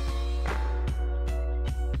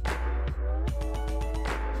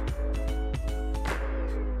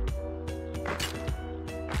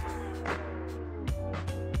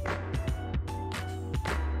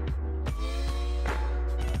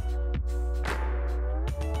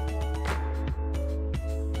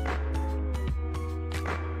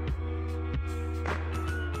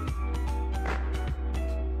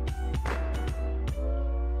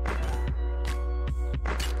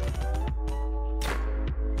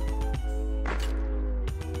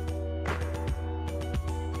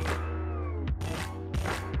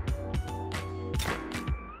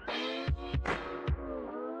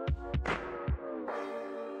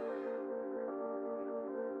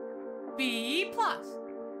 B plus.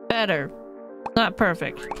 Better. Not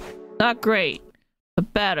perfect. Not great.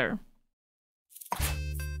 But better.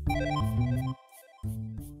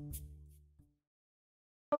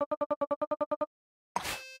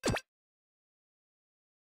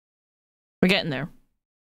 We're getting there.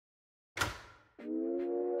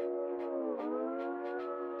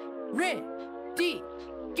 Ready,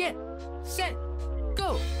 get, set,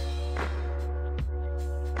 go.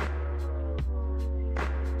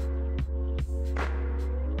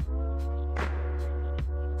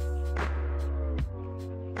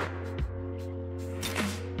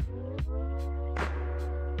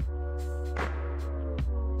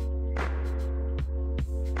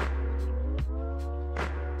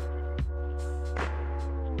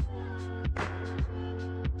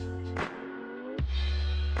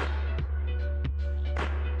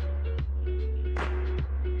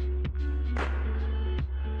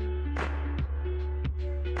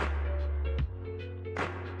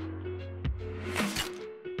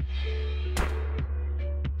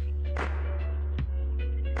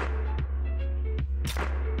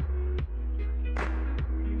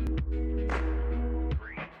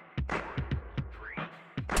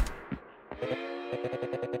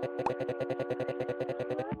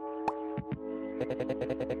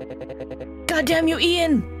 God damn you,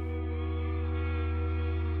 Ian!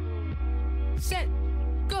 Set,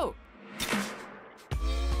 go.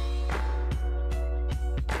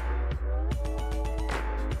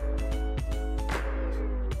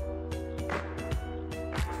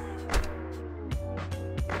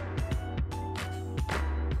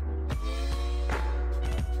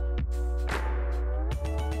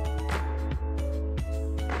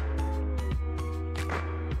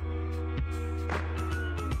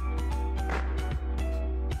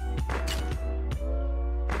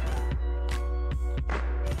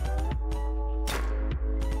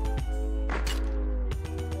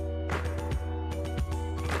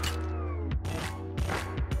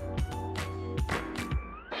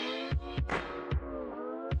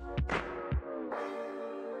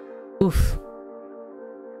 Oof.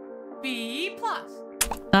 B plus.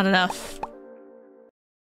 Not enough.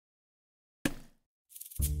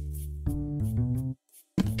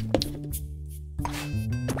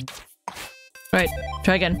 Right,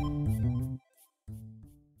 try again.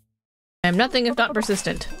 I am nothing if not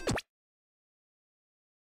persistent.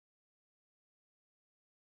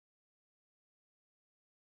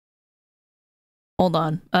 Hold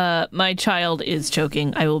on. My child is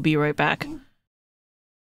choking. I will be right back.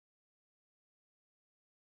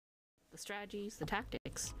 The strategies, the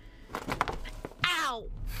tactics. Ow!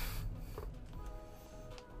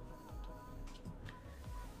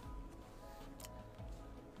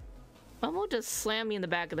 Momo just slammed me in the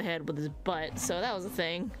back of the head with his butt, so that was a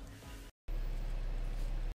thing.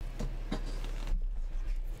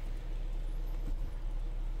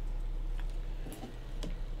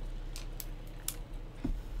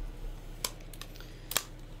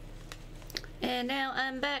 And now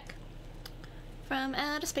I'm back from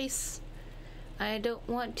outer space. I don't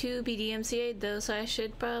want to be DMCA'd though, so I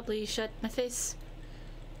should probably shut my face.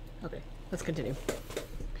 Okay, let's continue.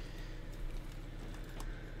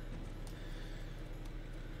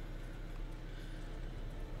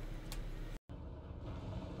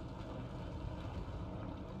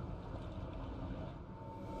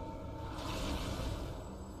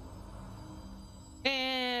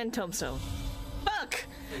 And tombstone. Book!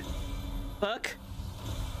 Book.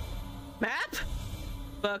 Map?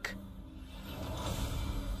 Book.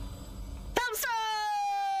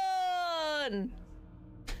 Tombstone!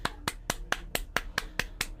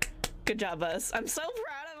 Good job, us. I'm so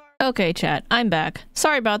proud of our— Okay, chat. I'm back.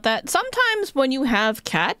 Sorry about that. Sometimes when you have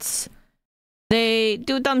cats, they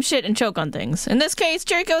do dumb shit and choke on things. In this case,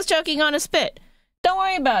 Jericho's choking on a spit. Don't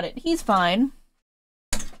worry about it. He's fine.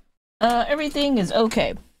 Everything is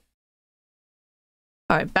okay.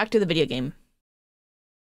 Alright, back to the video game.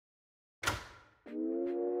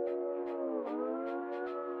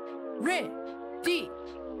 Ready,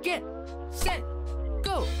 get, set,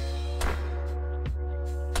 go.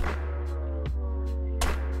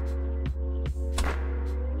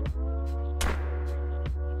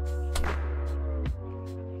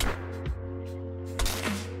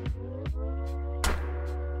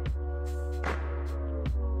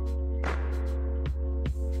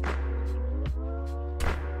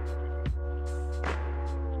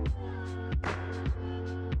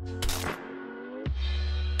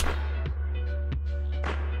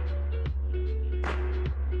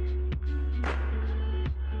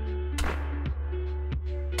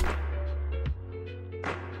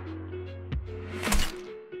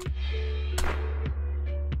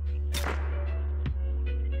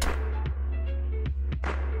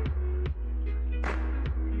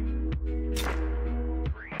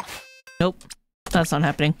 Nope. That's not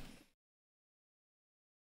happening.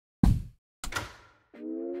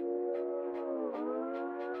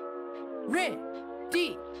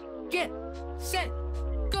 Ready, get, set,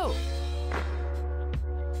 go.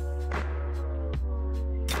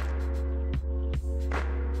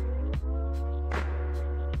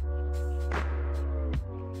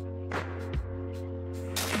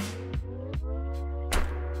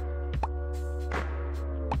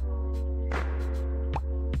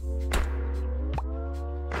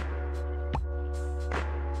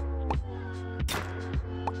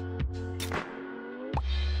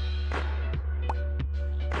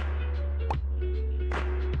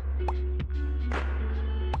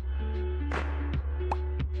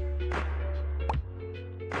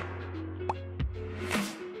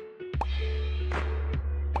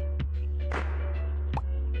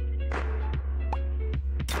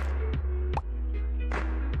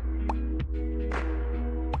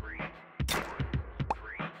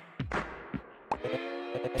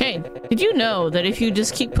 Hey, did you know that if you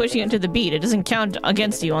just keep pushing it to the beat, it doesn't count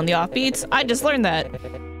against you on the offbeats? I just learned that.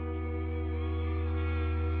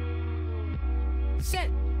 Set,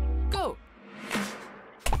 go.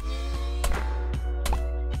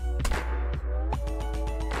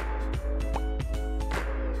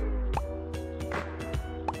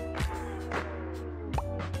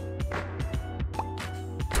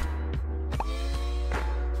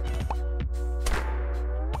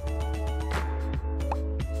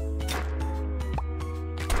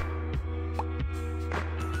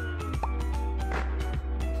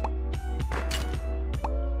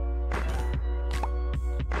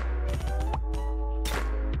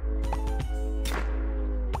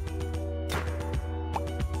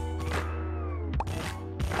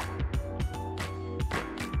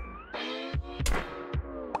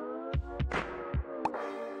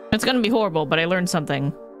 It's gonna be horrible, but I learned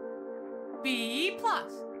something. B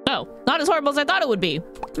plus. Oh, not as horrible as I thought it would be.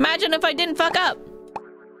 Imagine if I didn't fuck up.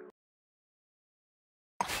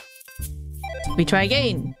 We try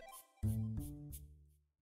again.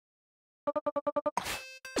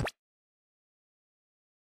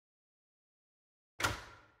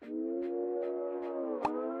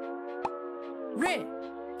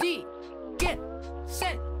 Ready, get,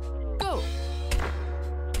 set, go.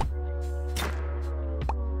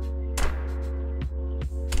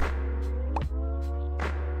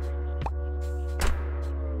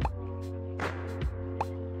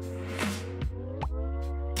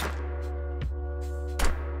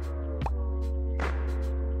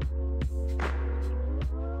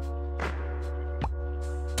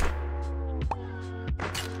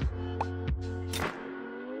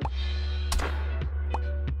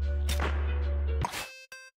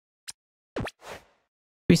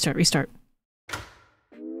 Restart, restart.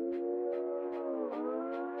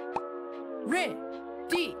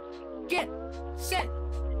 Ready, get, set,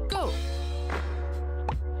 go.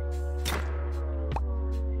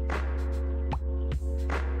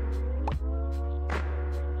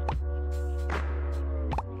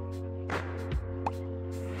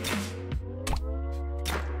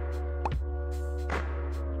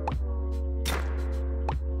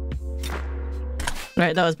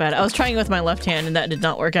 Right, that was bad. I was trying with my left hand and that did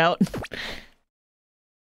not work out.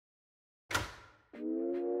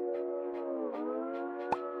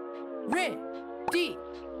 Ready,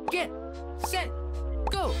 get, set,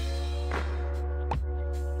 go.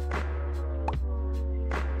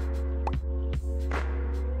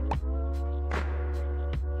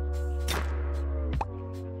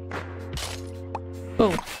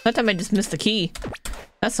 Oh, that time I just missed the key.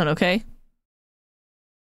 That's not okay.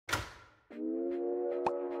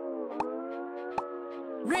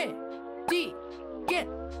 Ready, get,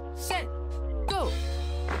 set, go.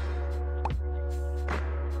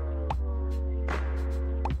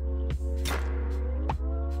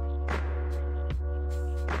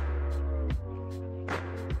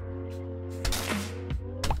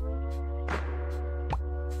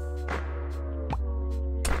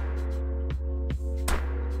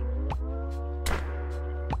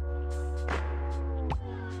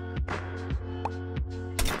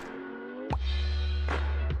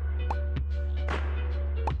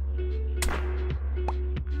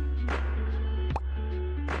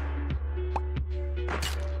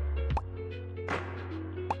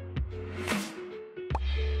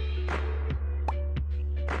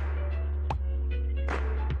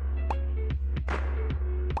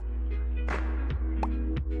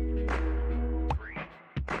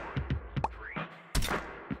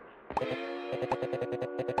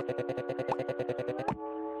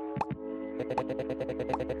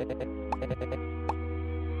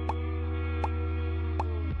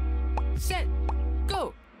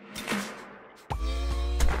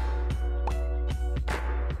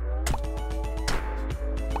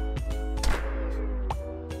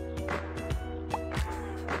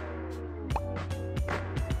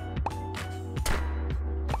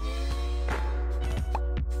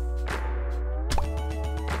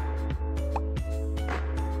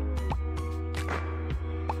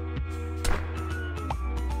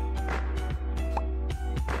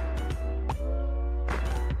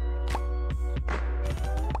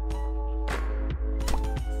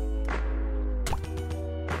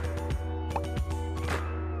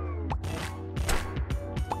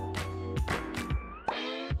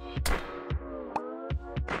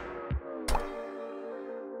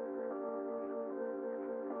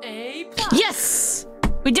 A+. Yes!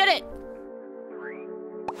 We did it!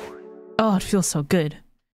 Oh, it feels so good.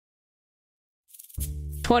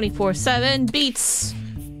 24/7 beats.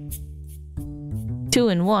 2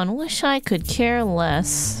 and 1. Wish I could care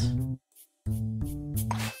less.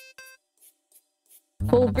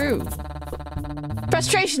 Full brew.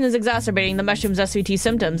 Frustration is exacerbating the mushroom's SVT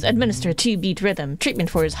symptoms. Administer 2-beat rhythm.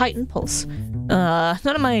 Treatment for his heightened pulse.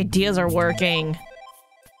 None of my ideas are working.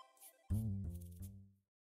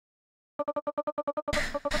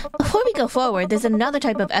 Before we go forward, there's another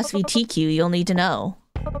type of SVT cue you'll need to know.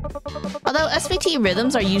 Although SVT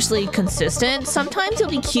rhythms are usually consistent, sometimes you'll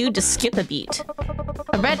be cued to skip a beat.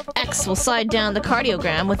 A red X will slide down the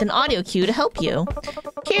cardiogram with an audio cue to help you.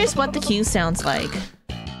 Here's what the cue sounds like.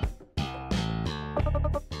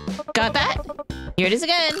 Got that? Here it is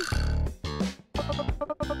again.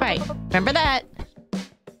 Right, remember that.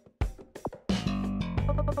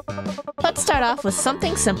 Let's start off with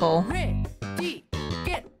something simple. Ready,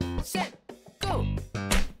 get, set, go.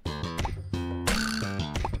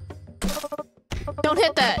 Don't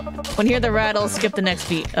hit that! When you hear the rattle, skip the next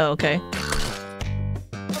beat. Oh, okay.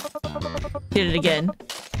 Did it again.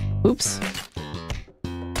 Oops.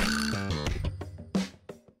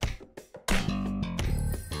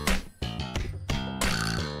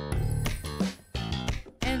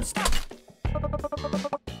 And stop.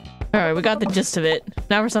 Alright, we got the gist of it.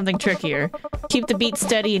 Now for something trickier. Keep the beat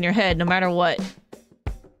steady in your head no matter what.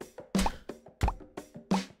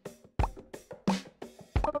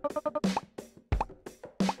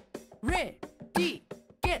 Ready,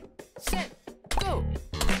 get, set, go.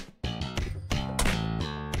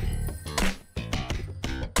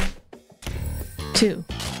 Two,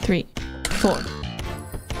 three, four.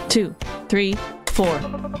 2, 3, 4.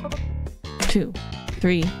 2,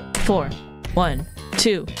 3, 4. 1,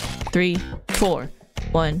 2, 3, 4.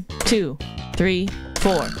 1, 2, 3,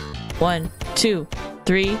 4. 1, 2,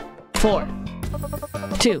 3, 4.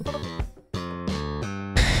 2.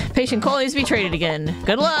 Patient Cole needs to be traded again.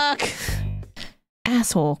 Good luck!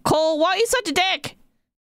 Asshole. Cole, why are you such a dick?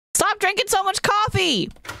 Stop drinking so much coffee!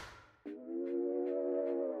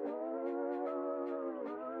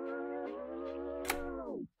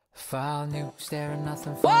 File new, staring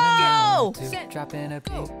nothing for Whoa! an hour. Drop in a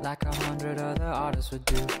beat like 100 other artists would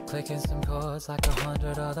do. Clicking some chords like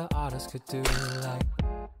 100 other artists could do. Like,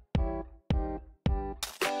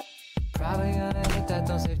 probably gonna hit that,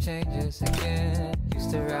 don't save changes again.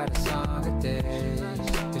 Used to write a song a day.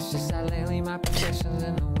 It's just that lately my perfection's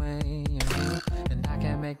in the way, and I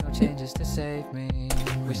can't make no changes to save me.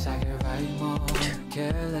 Wish I could write more,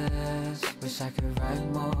 careless. Wish I could write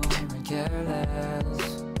more and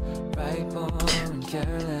careless. Write more and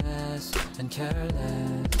careless and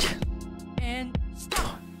careless. And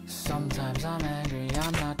stop. Sometimes I'm angry,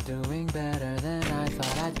 I'm not doing better than I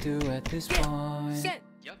thought I'd do at this point. Set.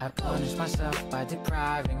 I punish myself by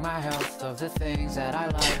depriving my health of the things that I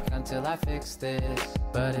like until I fix this.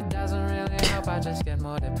 But it doesn't really help, I just get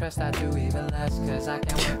more depressed. I do even less, cause I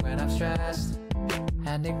can't wait when I'm stressed.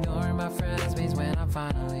 And ignoring my friends means when I'm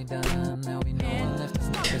finally done, there'll be no one left to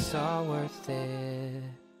think it's all worth it.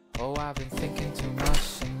 Oh, I've been thinking too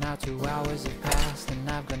much, and now 2 hours have passed, and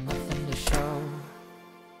I've got nothing to show.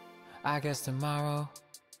 I guess tomorrow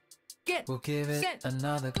Get, we'll give it set,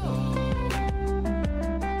 another go. go.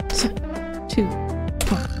 2,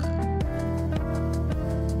 4.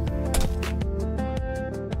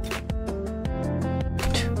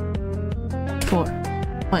 2, 4.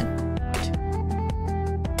 1.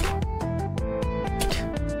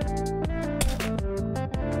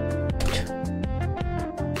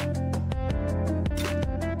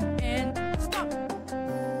 And stop.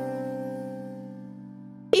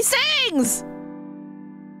 He sings!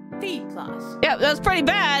 B class. Yeah, that was pretty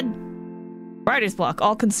bad. Writer's block,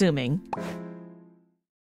 all consuming.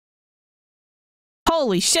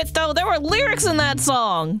 Holy shit, though, there were lyrics in that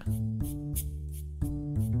song!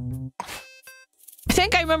 I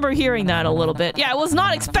think I remember hearing that a little bit. Yeah, I was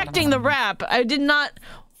not expecting the rap. I did not...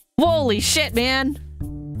 Holy shit, man.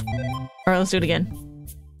 Alright, let's do it again.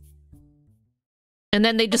 And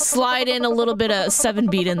then they just slide in a little bit of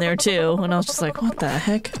 7-beat in there, too. And I was just like, what the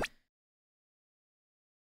heck?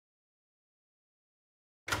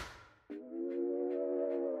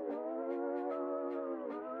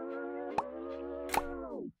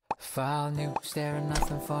 File new, staring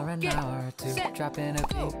nothing for an Get, hour or 2. set, Drop in a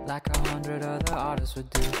go. beat like 100 other artists would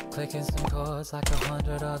do. Clicking some chords like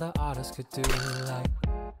 100 other artists could do. Like,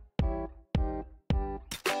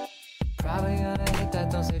 probably gonna hit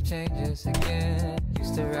that, don't save changes again.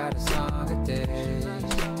 Used to write a song a day.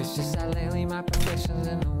 It's just that lately my perfection's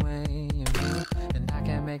in the way, and I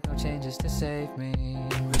can't make make no changes to save me.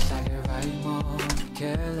 Wish I could write more,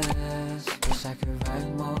 careless. Wish I could write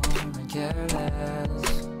more and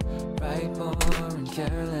careless. Write more and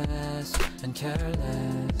careless and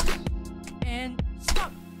careless. And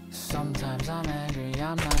stop. Sometimes I'm angry,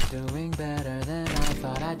 I'm not doing better than I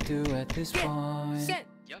thought I'd do at this point. Set.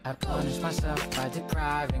 I punish myself by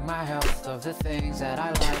depriving my health of the things that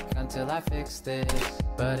I like until I fix this.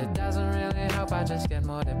 But it doesn't really help, I just get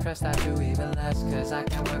more depressed. I do even less, cause I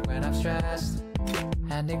can't work when I'm stressed.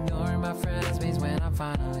 And ignoring my friends means when I'm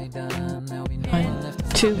finally done, there'll be no one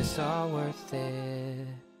left to make this all worth it.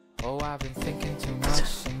 Oh, I've been thinking too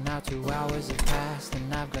much, and now 2 hours have passed,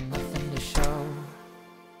 and I've got nothing to show.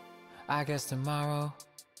 I guess tomorrow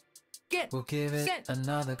Get. we'll give it Set.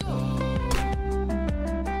 another go.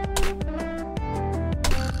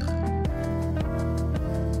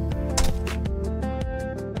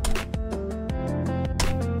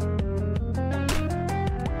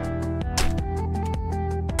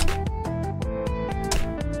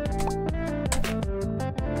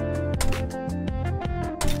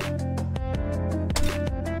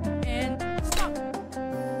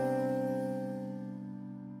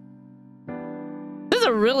 This is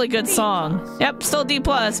a really good song. Yep, still D+,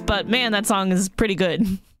 but man, that song is pretty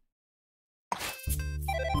good.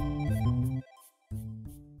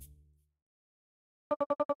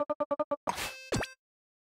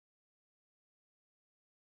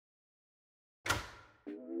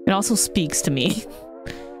 It also speaks to me.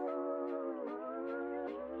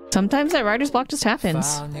 Sometimes that writer's block just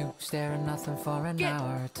happens. File new, staring nothing for an Get.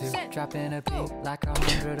 hour or two. Set. Dropping a beat like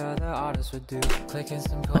 100 other artists would do. Clicking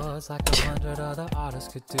some chords like 100 other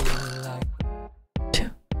artists could do. Like 2,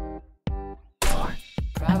 4,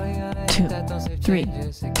 probably gonna two, hit that, don't save 3,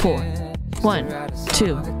 changes 4, again. 1, Just to write a 2,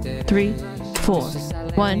 song a day. 3, 4, Just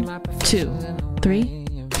to 1, my 2, professions in the 3, way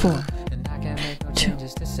you 4, move. And I can't make no 2,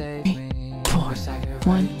 changes to save 3, me. 4, Wish I could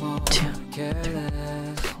 1, write more 2,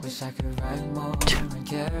 careless. Wish I could write more 2, and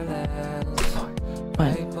careless. 1,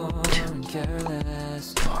 Write more and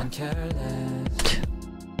careless and careless.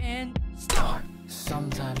 And stop.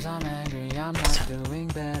 Sometimes I'm angry, I'm not doing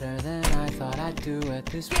better than I thought I'd do at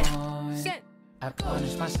this point. Set. I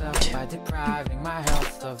punish myself by depriving my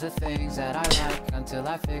health of the things that I like until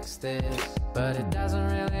I fix this. But it doesn't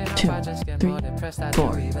really help, 2, I just get 3, more depressed. I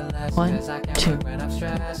 4, do even less, 1, cause I can't 2. work when I'm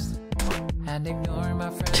stressed. And ignoring my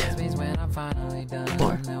friends means when I'm finally done,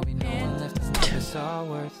 4, there'll be no one left to make this all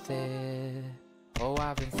worth it. Oh,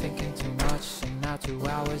 I've been thinking too much, and now 2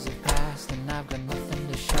 hours have passed, and I've got nothing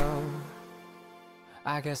to show.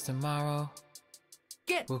 I guess tomorrow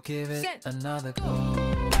Get. we'll give it Set. another go.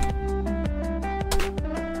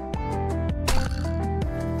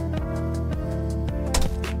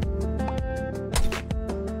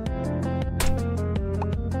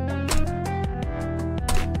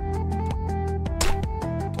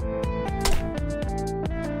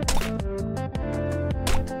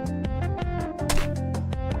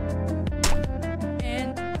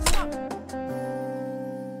 And stop.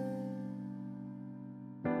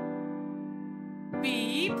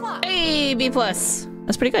 B+. Hey, B+.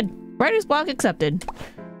 That's pretty good. Writer's block accepted.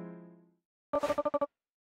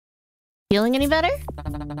 Feeling any better?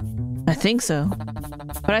 I think so.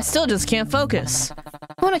 But I still just can't focus.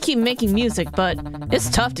 I want to keep making music, but it's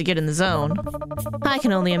tough to get in the zone. I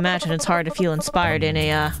can only imagine it's hard to feel inspired in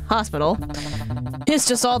a, hospital. It's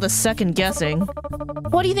just all the second guessing.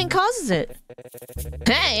 What do you think causes it?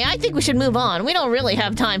 Hey, I think we should move on. We don't really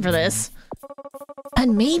have time for this.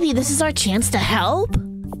 And maybe this is our chance to help?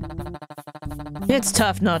 It's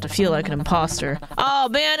tough not to feel like an imposter. Oh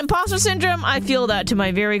man, imposter syndrome? I feel that to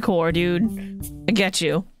my very core, dude. I get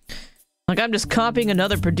you. Like I'm just copying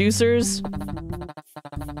another producer's.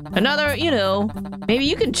 Another, you know, maybe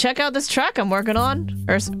you can check out this track I'm working on.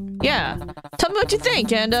 Or, yeah. Tell me what you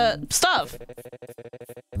think and, stuff.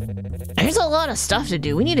 There's a lot of stuff to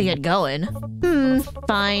do. We need to get going.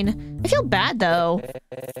 Fine. I feel bad, though.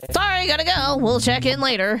 Sorry, gotta go. We'll check in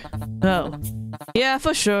later. Oh. Yeah,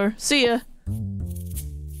 for sure. See ya.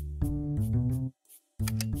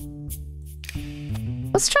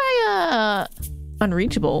 Let's try,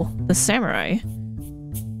 Unreachable, the samurai.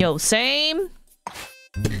 Yo, same.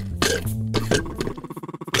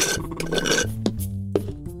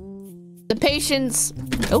 The patient's...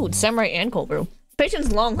 Oh, it's samurai and cold brew.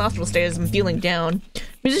 Patient's long hospital stay has been feeling down.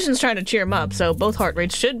 Musician's trying to cheer him up, so both heart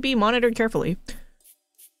rates should be monitored carefully.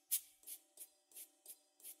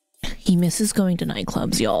 He misses going to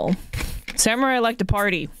nightclubs, y'all. Samurai like to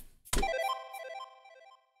party.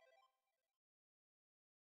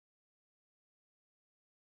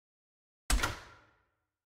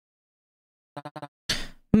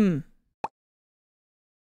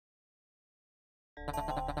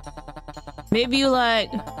 Maybe you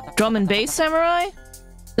like Drum and Bass Samurai?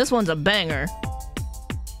 This one's a banger.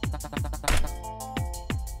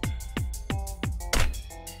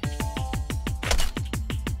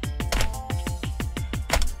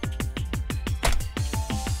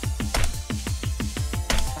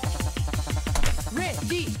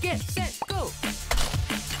 Ready, get set, go.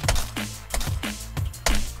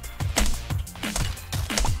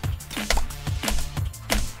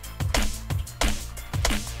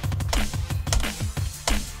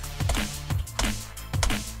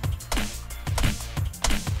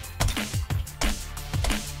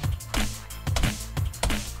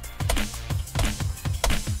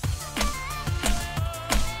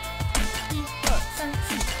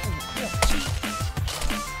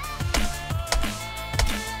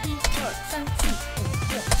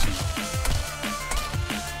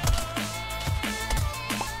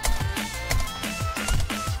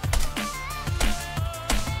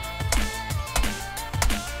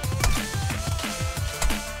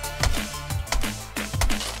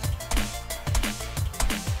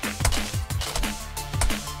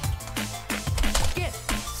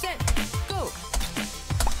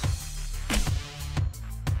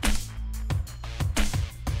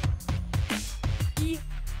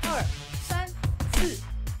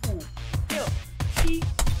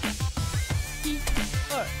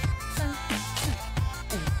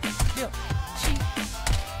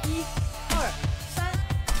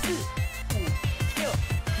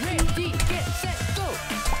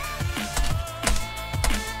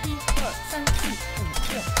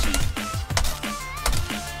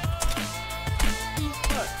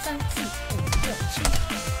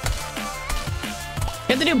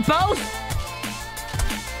 You have to do both?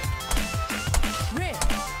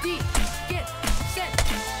 Ready, get set,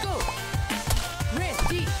 go.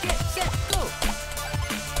 Ready, get set, go.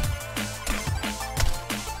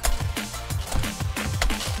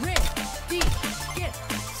 Ready, get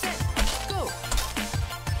set, go.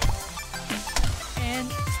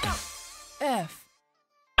 And stop. F.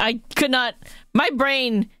 I could not. My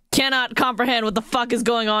brain cannot comprehend what the fuck is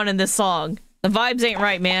going on in this song. The vibes ain't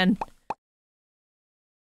right, man.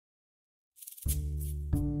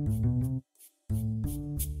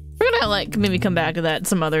 We're gonna like maybe come back to that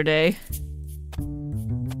some other day.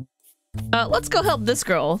 Let's go help this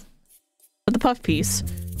girl with the puff piece.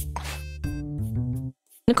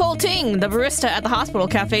 Nicole Ting, the barista at the hospital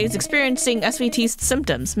cafe, is experiencing SVT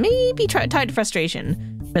symptoms. Maybe tied to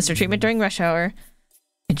frustration. Missed her treatment during rush hour.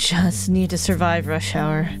 I just need to survive rush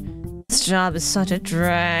hour. This job is such a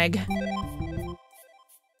drag.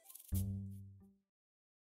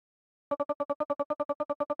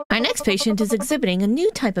 Our next patient is exhibiting a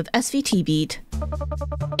new type of SVT beat.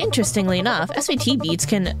 Interestingly enough, SVT beats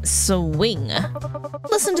can swing.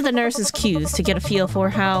 Listen to the nurse's cues to get a feel for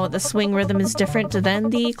how the swing rhythm is different than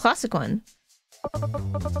the classic one.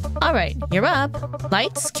 Alright, you're up.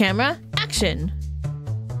 Lights, camera, action!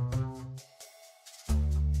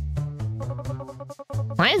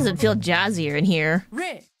 Why does it feel jazzier in here?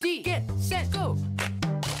 Ready, get set, go.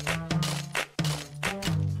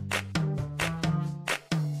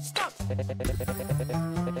 Stop.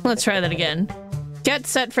 Let's try that again. Get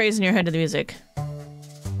set phrase in your head to the music.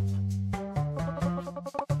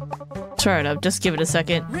 Try it up, just give it a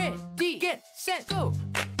second. Ready, get set, go.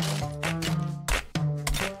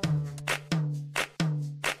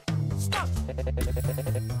 Stop.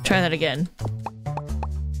 Try that again.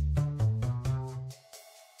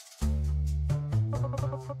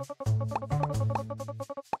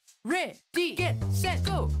 Ready, get set,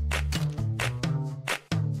 go.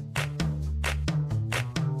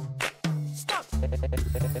 Stop.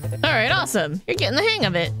 Alright, awesome. You're getting the hang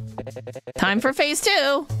of it. Time for phase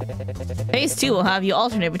 2. Phase 2 will have you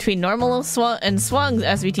alternate between normal and swung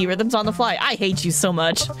SVT rhythms on the fly. I hate you so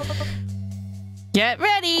much. Get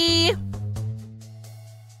ready!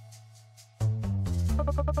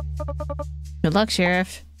 Good luck,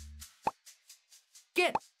 Sheriff.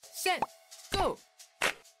 Get set, go.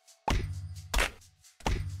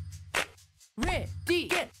 Ready,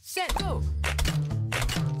 get set, go.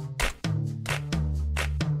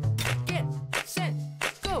 Get set,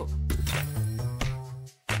 go.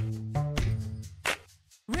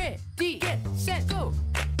 Ready, get set, go.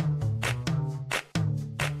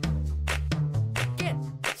 Get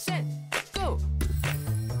set, go.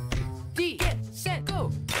 D, get set,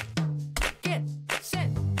 go. Get set,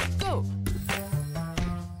 go.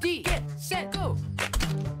 D, get set, go.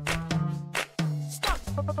 Stop.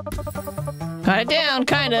 Cut it down,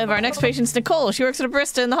 kind of. Our next patient's Nicole. She works at a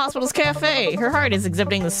barista in the hospital's cafe. Her heart is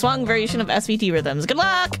exhibiting the swung variation of SVT rhythms. Good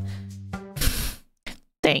luck!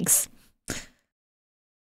 Thanks.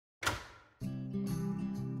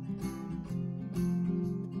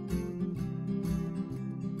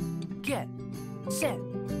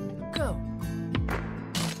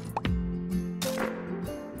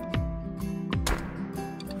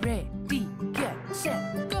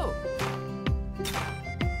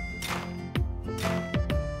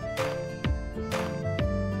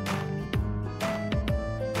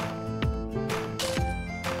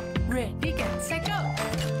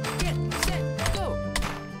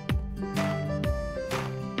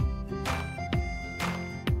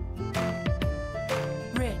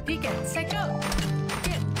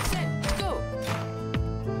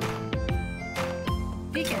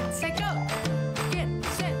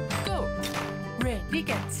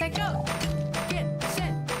 go. Get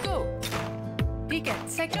set, go. D, get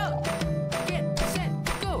set, go. Get set,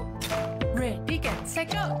 go. Ready, get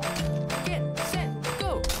set, go. Get set,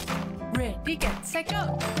 go. Ready, get set,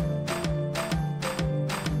 go.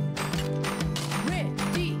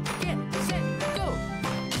 Ready, get set, go.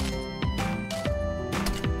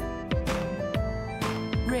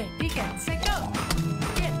 Ready, get set, go.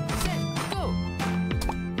 Get set, go.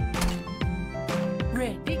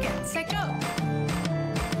 Ready, get set, go.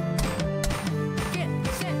 Get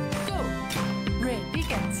set, go. Ready,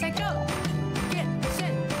 get set, go. Get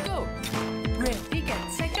set, go. Ready,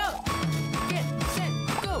 get set, go. Get set,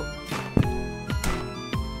 go.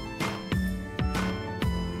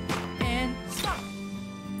 And stop.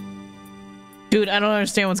 Dude, I don't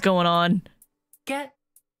understand what's going on. Get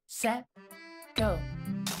set, go.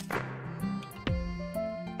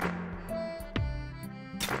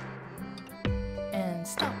 And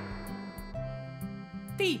stop.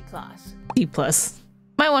 B plus. D plus.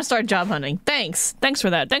 Might want to start job hunting. Thanks. Thanks for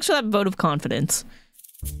that. Thanks for that vote of confidence.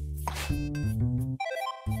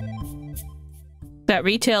 That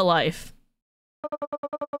retail life.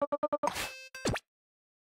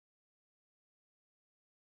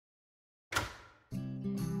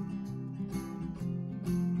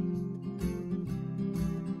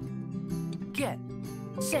 Get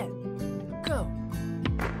set, go.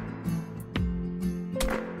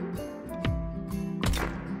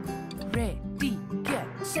 Ready, get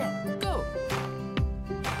set, go.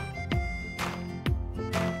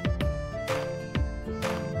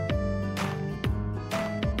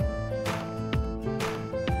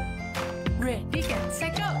 Ready, get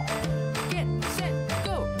set, go. Get set,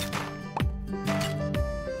 go.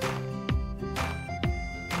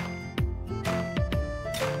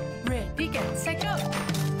 Ready, get set, go.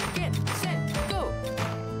 Get set, go.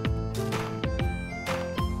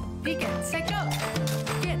 Ready, get set, go.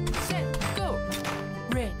 Get set, go.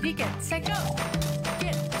 Ready, get set, go.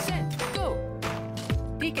 Get set, go.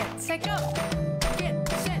 Ready, get set, go. Get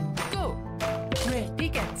set, go. Ready,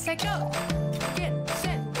 get set, go. Get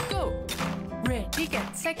set, go. Ready,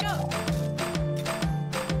 get set, go.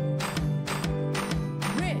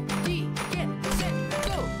 Ready, get set,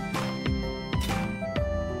 go.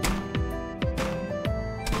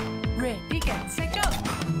 Ready, get set, go.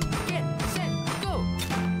 Get set, go.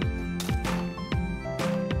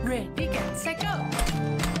 Ready, get set, go.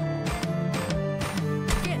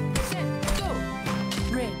 Get set, go.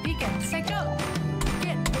 Ready, get set, go.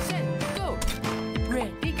 Get set, go.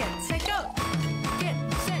 Ready, get set, go. Get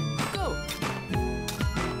set, go.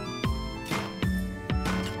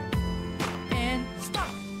 And stop.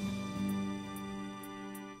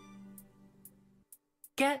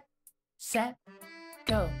 Get set,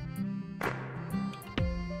 go.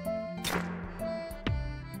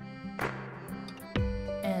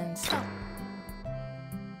 And stop.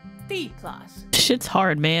 B plus. Shit's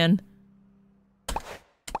hard, man.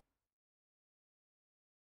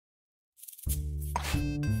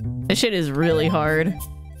 This shit is really hard.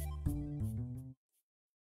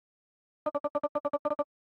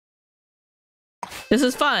 This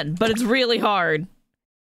is fun, but it's really hard.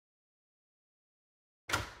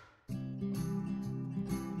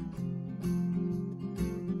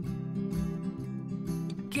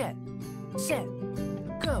 Get set,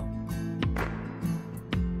 go.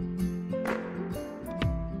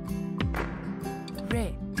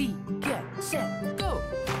 Ready, get set, go.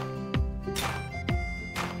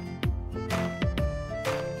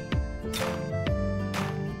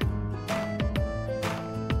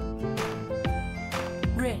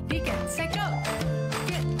 Ready, get set, go.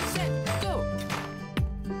 Get set, go.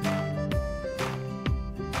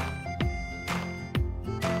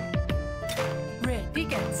 Ready,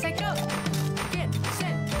 get set, go. Get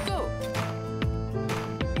set, go.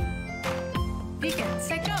 Ready, get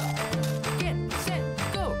set, go. Get set,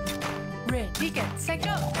 go. Ready, get set,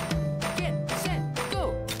 go. Get set,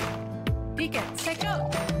 go. Ready, get set,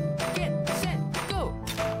 go. Get set, go.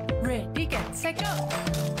 Ready, get set, go.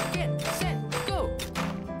 Get set, go.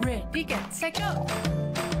 Ready, get set, go.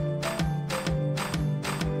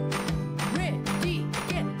 Ready,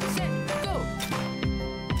 get set, go.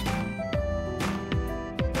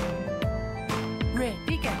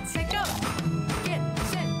 Ready, get set, go. Get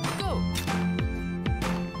set, go.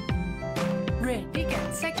 Ready,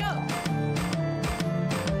 get set, go.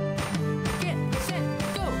 Get set,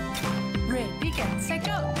 go. Ready, get set,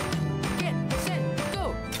 go. Get set,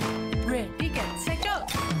 go. Ready, get set, go.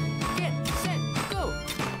 Get set, go.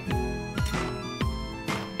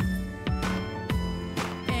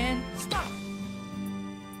 And stop.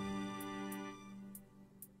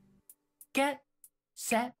 Get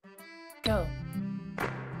set, go.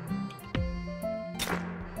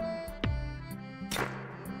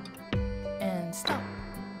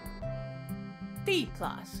 B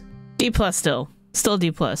class. D plus still. Still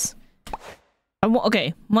D plus.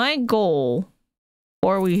 Okay, my goal,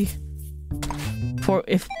 if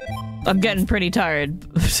I'm getting pretty tired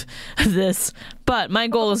of this, but my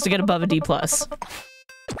goal is to get above a D plus.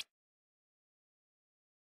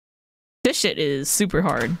 This shit is super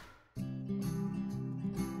hard.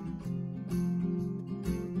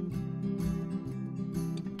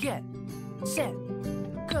 Get, set,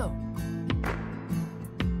 go.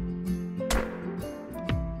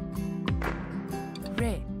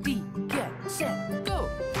 Ready, get, set, go.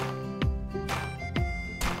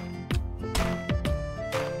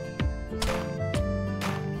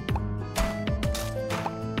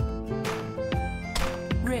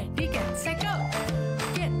 Ready, get, set, go.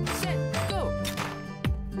 Get, set, go.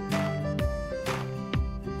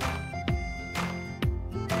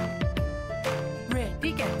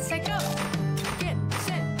 Ready, get, set, go. Get,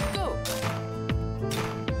 set, go.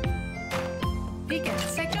 Ready, get,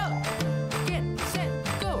 set, go. Get, set,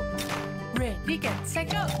 go. Ready, get, set,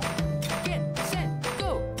 go. Get, set,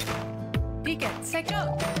 go. Ready, get, set,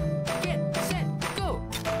 go. Get, set, go.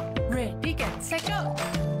 Ready, get, set, go.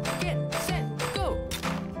 Get, set, go.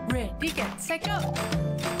 Ready, get, set, go.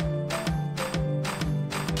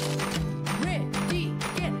 Ready,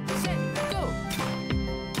 get, set, go.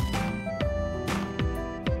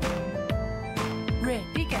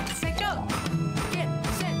 Ready, get, set, go. Get,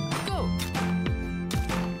 set, go.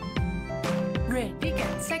 Ready,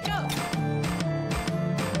 get, set, go.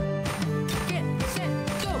 Get, set,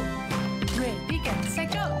 go. Ready, get,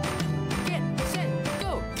 set, go. Get, set,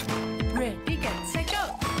 go. Ready, get, set, go.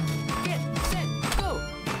 Get, set, go.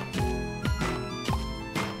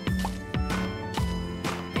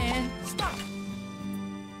 And stop.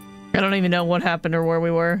 I don't even know what happened or where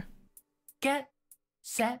we were. Get,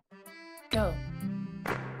 set, go.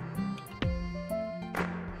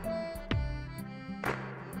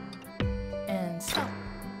 And stop.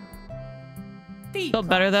 B Felt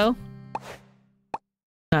better though.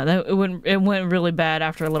 No, it went really bad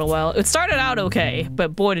after a little while. It started out okay,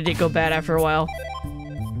 but boy did it go bad after a while.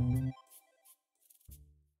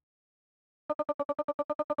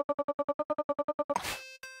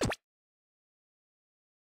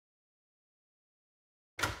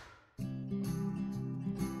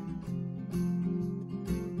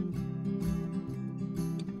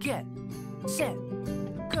 Get, set,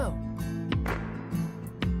 go.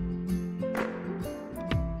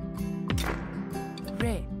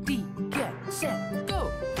 Ready, get, set, go.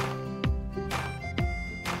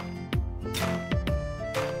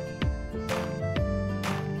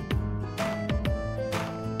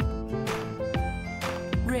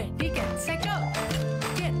 Ready, get, set, go.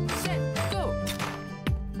 Get, set, go.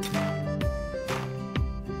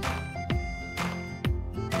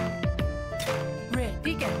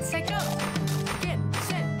 Ready, get, set, go. Get,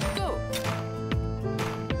 set, go.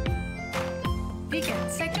 Ready, get,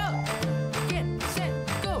 set, go. Get, set,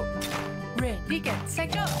 go. Ready, get,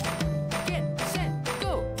 set, go. Get, set,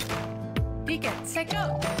 go. Ready, get, set,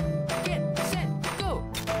 go. Get, set, go.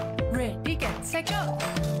 Ready, get, set, go.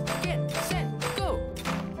 Get, set, go.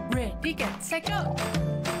 Ready, get, set, go.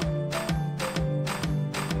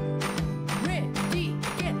 Ready,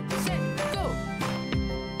 get, set, go.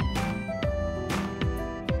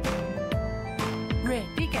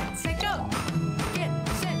 Ready, get, set, go. Get,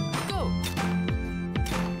 set, go.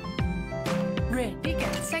 Ready,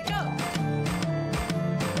 get, set, go.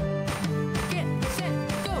 Get, set,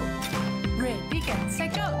 go. Ready, get,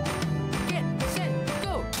 set, go. Get, set,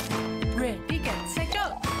 go. Ready, get, set,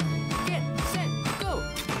 go. Get, set, go.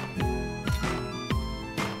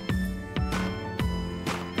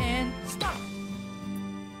 And stop.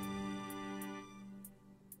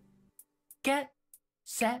 Get,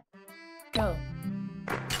 set, go.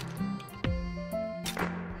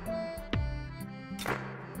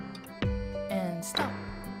 And stop.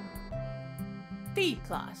 B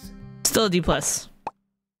class. Still a D plus.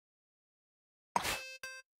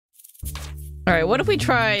 Alright, what if we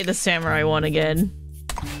try the samurai one again?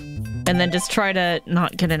 And then just try to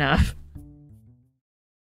not get enough.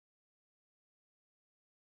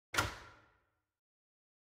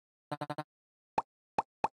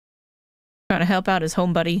 Trying to help out his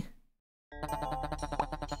home buddy.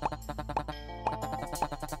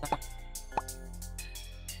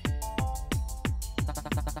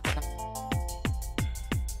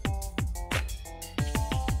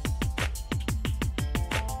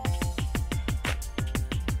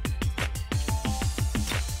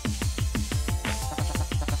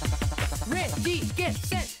 Ready, get,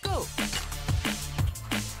 set, go.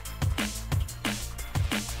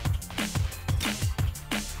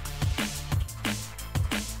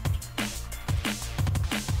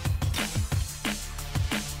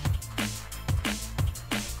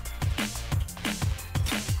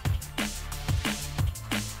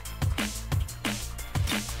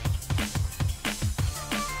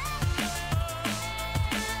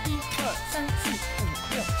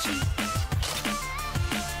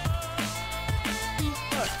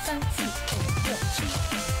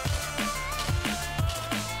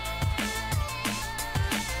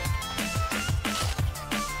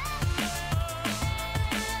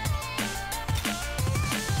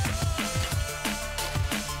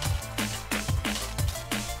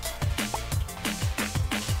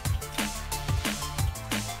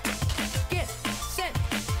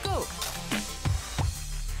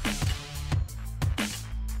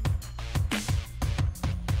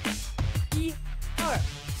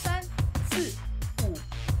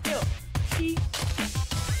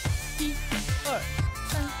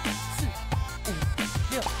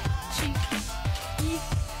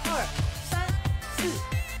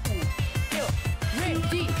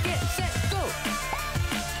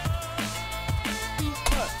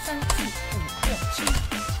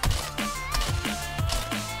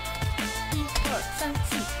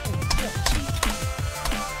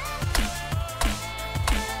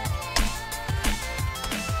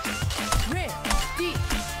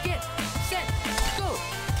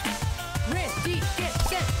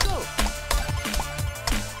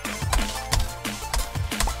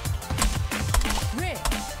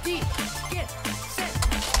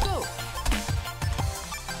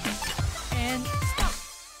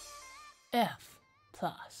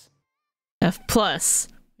 F plus.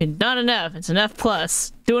 Not enough. It's an F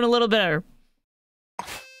plus. Doing a little better.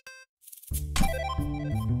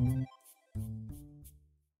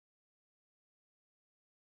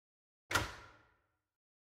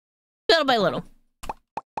 Little by little.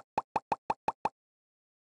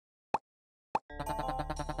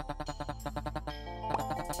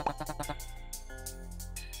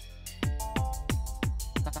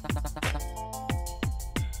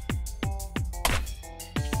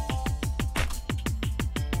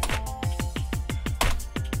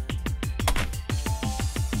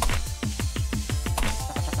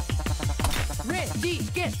 Ready,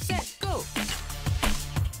 get set, go.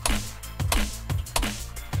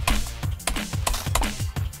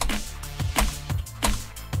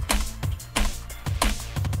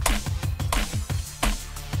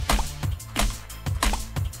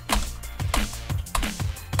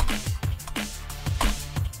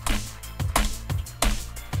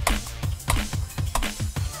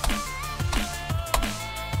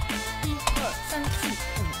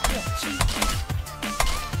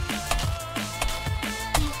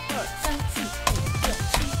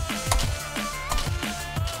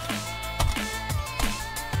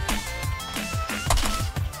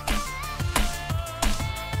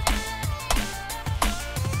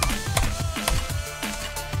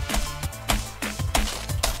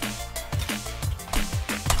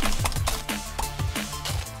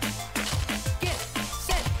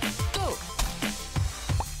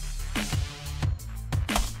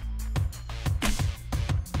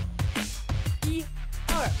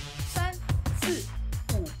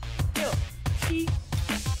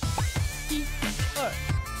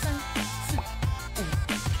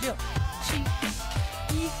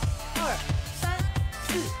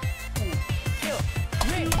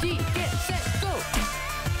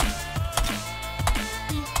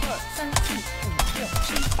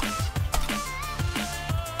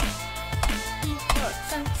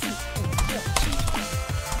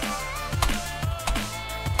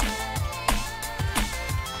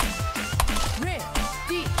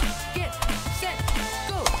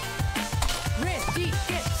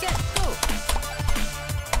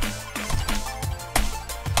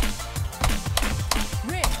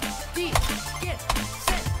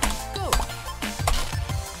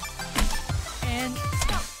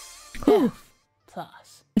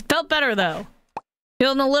 It felt better though.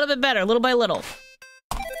 Feeling a little bit better, little by little.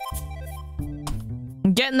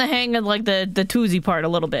 I'm getting the hang of like the toozy part a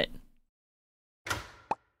little bit.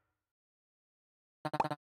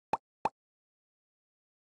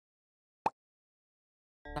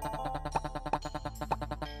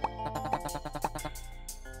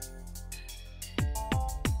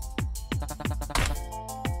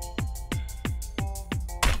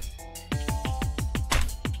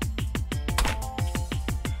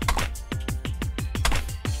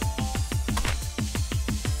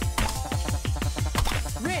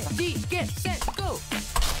 Ready, get set, go.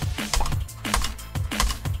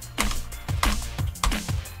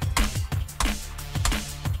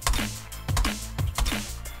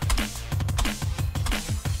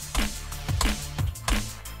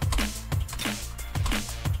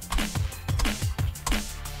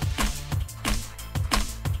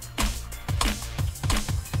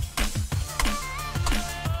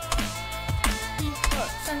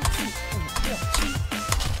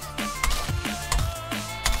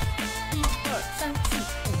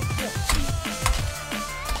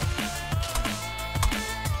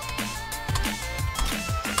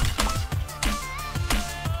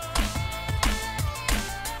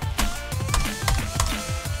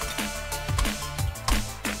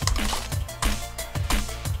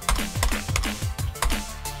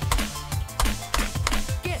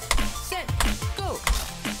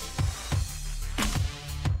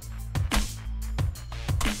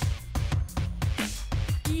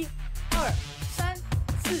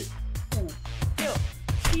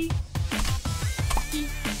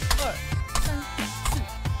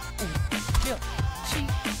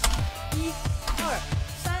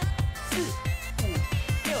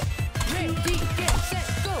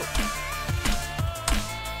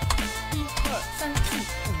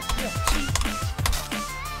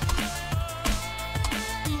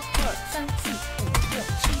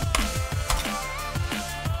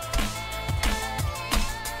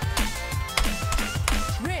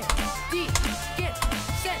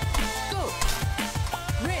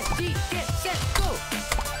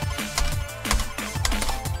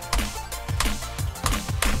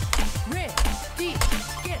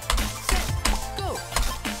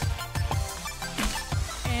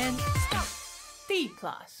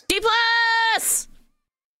 D plus!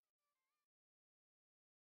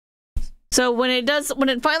 So when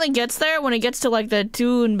it finally gets there, when it gets to like the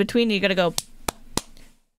 2 in between, you gotta go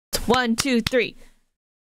 1, 2, 3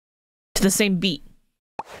 to the same beat.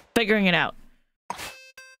 Figuring it out.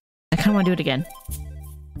 I kind of want to do it again.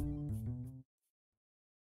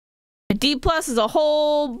 A D plus is a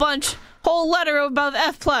whole letter above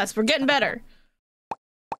F plus. We're getting better.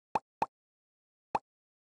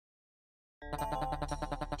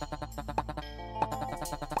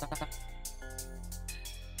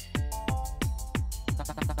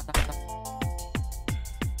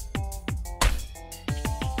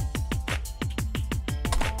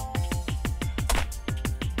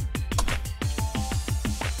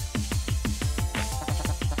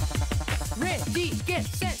 Ready, get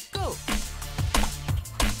set, go.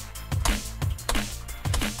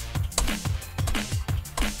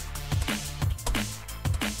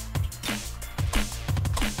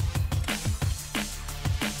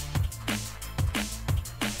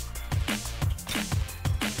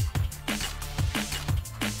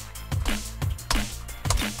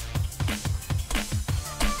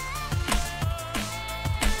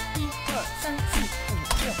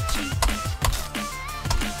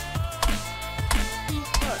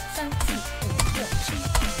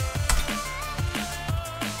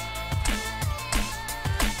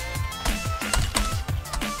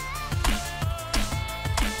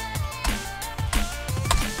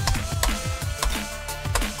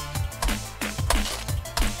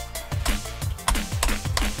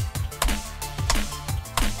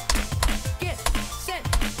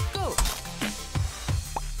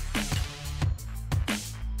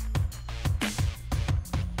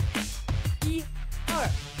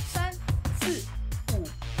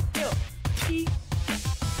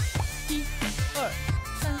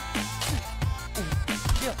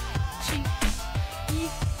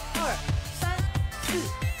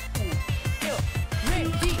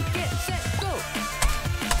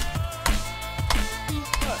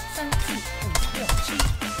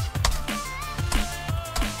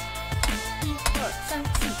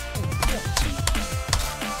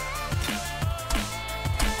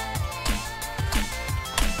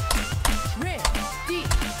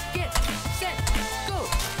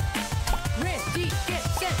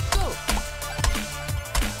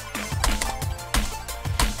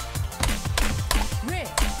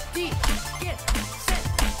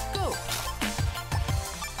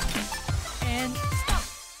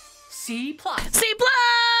 C plus. C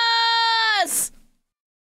plus!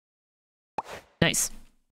 Nice.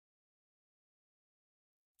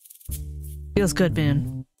 Feels good,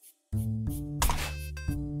 man.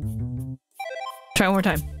 Try one more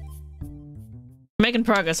time. We're making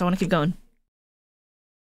progress. I want to keep going.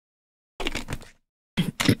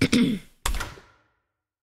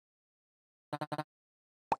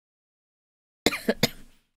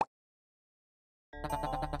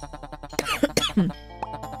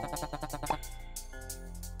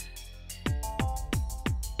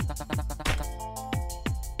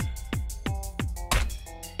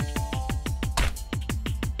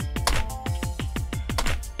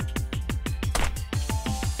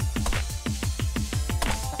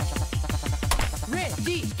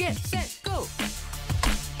 Ready, get set, go.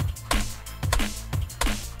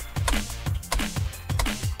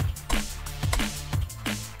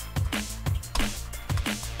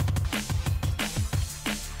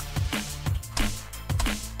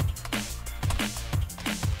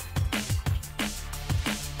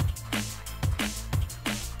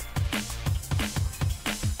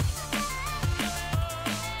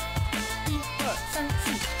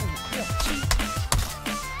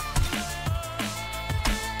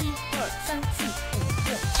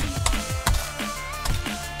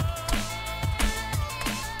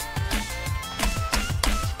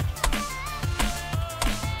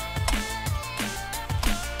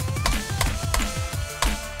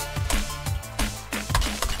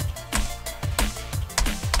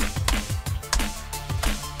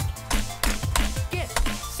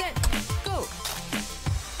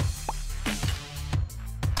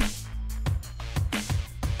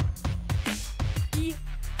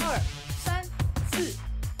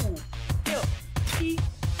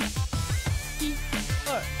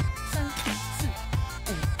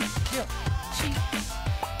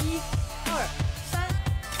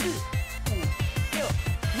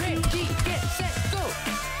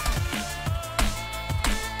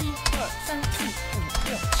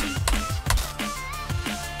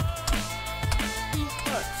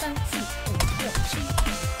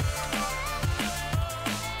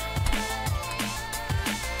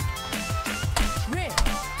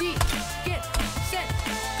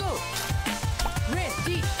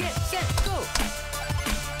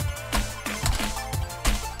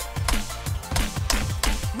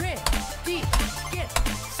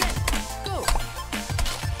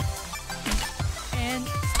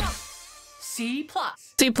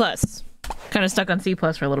 C+. Kind of stuck on C+ for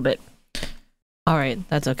a little bit. Alright,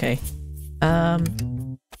 that's okay. Got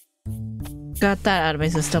that out of my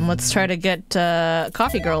system. Let's try to get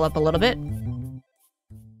Coffee Girl up a little bit.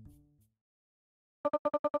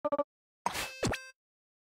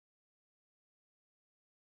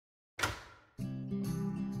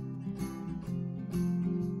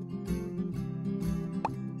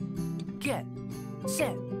 Get,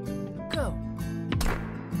 set, go.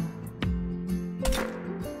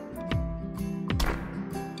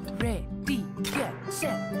 Ready, get,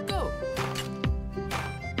 set, go.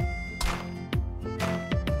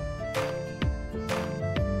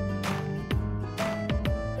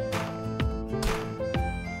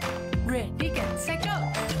 Ready, get, set, go.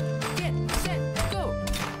 Get, set, go.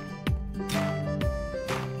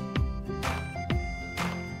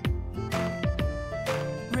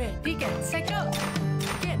 Ready, get, set, go.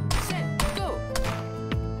 Get, set, go.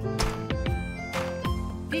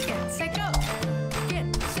 Ready, get, set, go.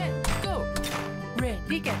 Get, set, go.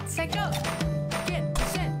 Ready, get, set, go. Get,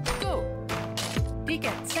 set, go. Ready,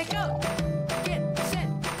 get, set, go. Get, set,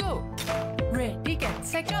 go. Ready, get,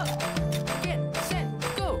 set, go. Get, set,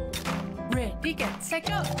 go. Ready, get, set,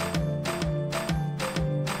 go.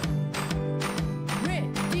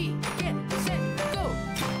 Ready, get, set, go.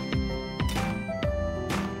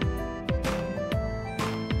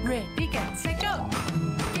 Ready, get, set, go.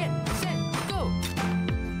 Get, set, go.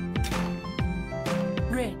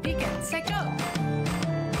 Ready, get, set, go.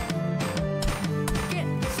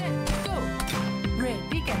 Get, set, go.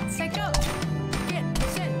 Ready, get, set, go. Get,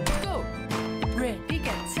 set, go. Ready,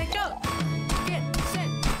 get, set, go. Get, set,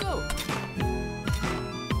 go.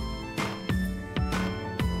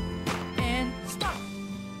 And stop.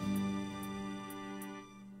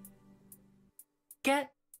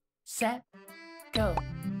 Get, set, go.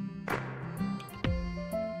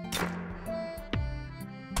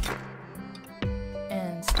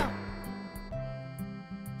 And stop.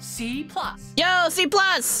 C+. Yo, C+!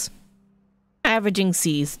 Averaging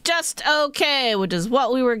C's. Just okay, which is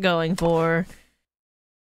what we were going for.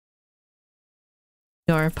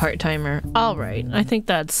 You're a part-timer. Alright, I think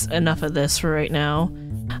that's enough of this for right now.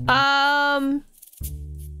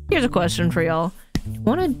 Here's a question for y'all.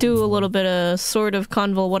 Want to do a little bit of sort of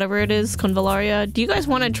whatever it is, Convalaria? Do you guys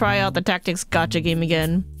want to try out the Tactics Gotcha game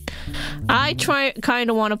again? I kind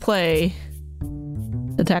of want to play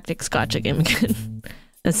the Tactics Gotcha game again.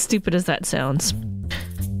 As stupid as that sounds.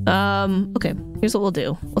 Okay, here's what we'll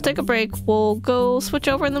do. We'll take a break, we'll go switch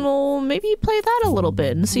over, and then we'll maybe play that a little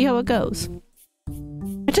bit and see how it goes.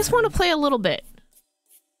 I just want to play a little bit.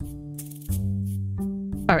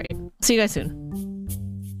 Alright, see you guys soon.